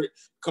spirit,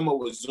 come up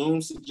with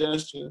Zoom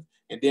suggestions,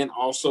 and then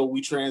also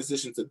we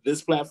transitioned to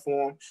this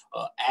platform,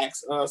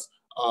 AskUs.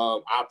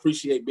 I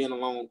appreciate being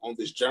along on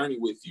this journey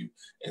with you.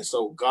 And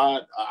so,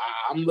 God,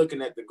 I'm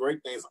looking at the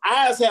great things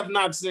eyes have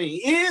not seen,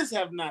 ears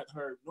have not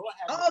heard, nor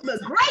have all the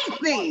great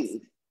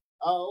things.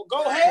 Oh,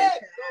 go ahead.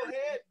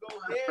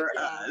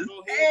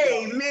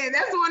 Hey, man,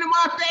 that's one of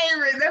my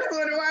favorites.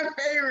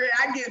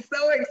 I get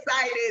so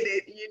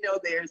excited, and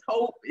there's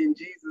hope in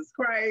Jesus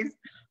Christ.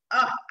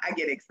 I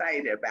get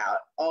excited about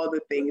all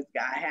the things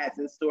God has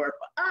in store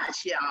for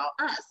us, y'all.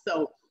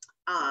 So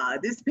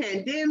this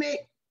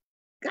pandemic,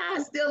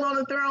 God's still on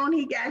the throne.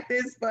 He got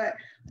this, but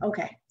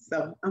okay.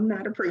 So I'm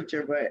not a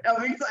preacher, but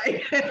I'm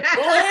excited. Go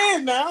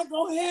ahead now.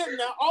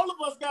 All of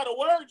us got a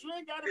word. You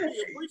ain't got to be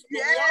a preacher. We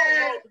all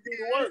know to do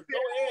the work. Go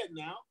ahead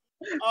now.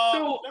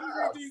 Let me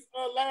read these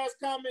last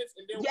comments,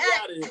 and then we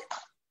out of here.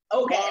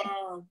 Okay.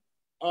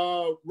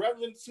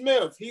 Reverend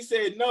Smith, he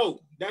said,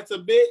 no, that's a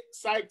bit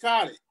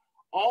psychotic.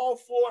 All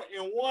 4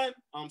 in 1,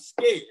 I'm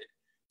scared.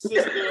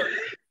 Sister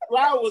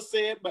Flowers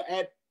said, but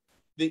at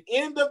the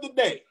end of the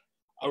day,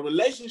 a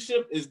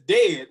relationship is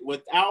dead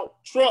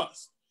without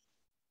trust.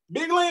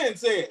 Big Lynn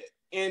said,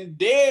 and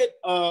dead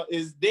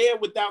is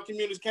dead without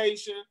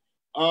communication.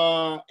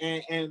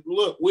 And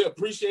look, we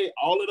appreciate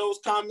all of those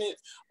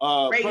comments.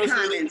 Great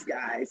comments,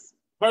 guys.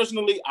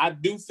 Personally, I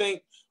do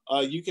think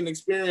you can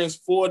experience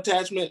full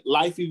attachment,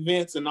 life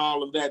events, and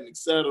all of that, and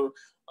etc.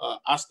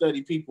 I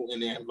study people in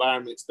their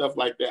environment, stuff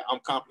like that. I'm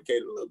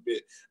complicated a little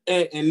bit.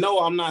 And no,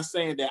 I'm not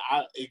saying that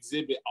I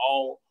exhibit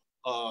all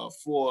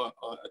 4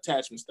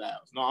 attachment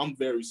styles. No, I'm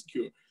very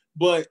secure.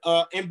 But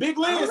and Big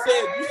Lynn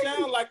said, you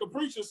sound like a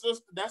preacher,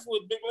 sister. That's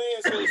what Big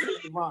Lynn said,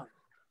 Sister Vine.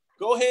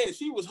 Go ahead.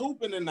 She was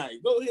hooping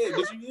tonight. Go ahead.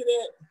 Did you hear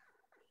that?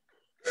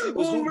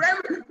 Well,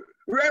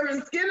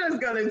 Reverend Skinner's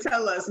gonna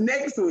tell us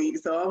next week,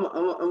 so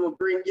I'm gonna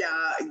bring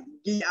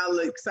y'all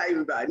excited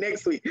about it.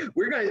 Next week.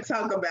 We're gonna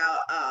talk about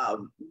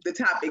the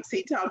topics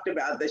he talked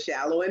about, the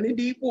shallow and the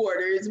deep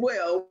water as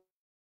well.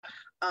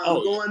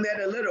 Go on that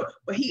a little,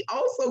 but he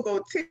also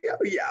gonna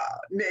tell y'all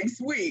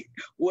next week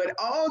what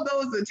all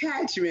those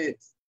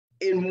attachments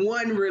in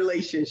one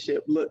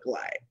relationship look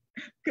like.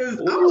 Because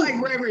I'm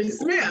like Reverend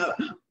Smith.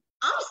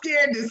 I'm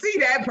scared to see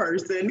that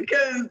person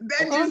because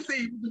that just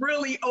seems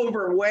really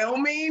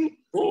overwhelming.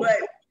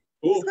 But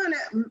he's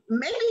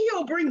maybe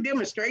he'll bring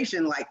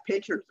demonstration like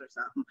pictures or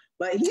something.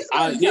 But he's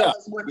gonna tell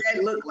us what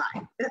that looked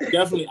like.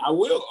 Definitely, I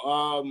will.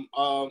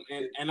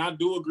 And I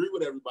do agree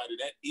with everybody.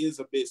 That is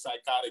a bit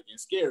psychotic and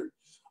scary.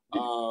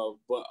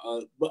 But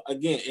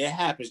again, it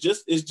happens.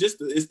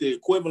 It's the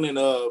equivalent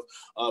of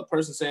a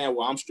person saying,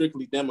 well, I'm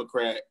strictly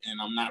Democrat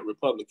and I'm not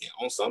Republican.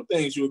 On some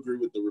things you agree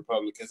with the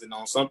Republicans, and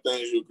on some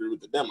things you agree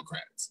with the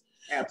Democrats.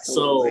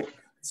 Absolutely.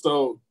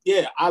 So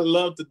yeah, I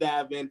love to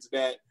dive into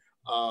that.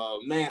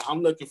 Man,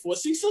 I'm looking for.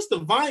 See, Sister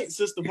Vine is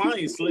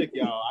slick,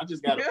 y'all. I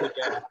just gotta put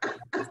that out.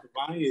 Sister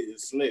Vine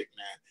is slick,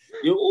 man.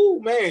 You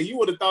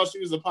would have thought she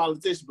was a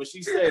politician, but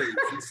she saved.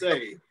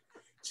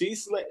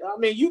 She's like, I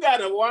mean, you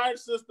gotta watch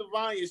Sister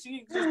Vanya.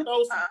 She just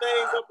throws some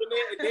things up in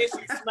there, and then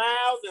she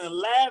smiles and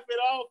laugh it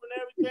off and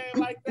everything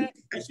like that,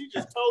 and she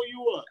just told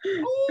you up.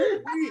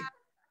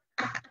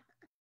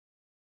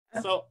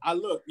 So I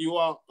look, you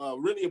all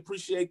really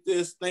appreciate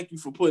this. Thank you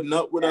for putting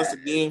up with us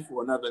again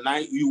for another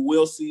night. You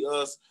will see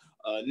us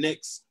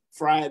next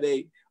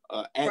Friday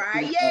at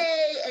 8:30.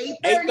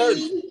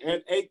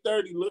 At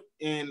 8:30. Look,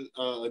 and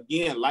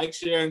again, like,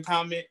 share, and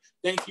comment.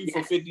 Thank you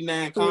for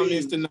 59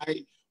 comments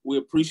tonight. We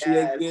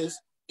appreciate this.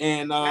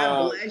 And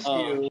God bless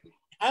you.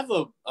 Have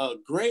a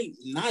great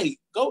night.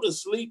 Go to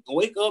sleep and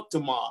wake up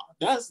tomorrow.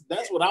 That's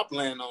what I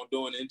plan on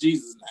doing in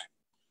Jesus'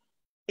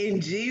 name.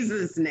 In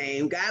Jesus'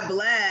 name. God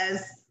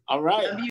bless. All right. Love you.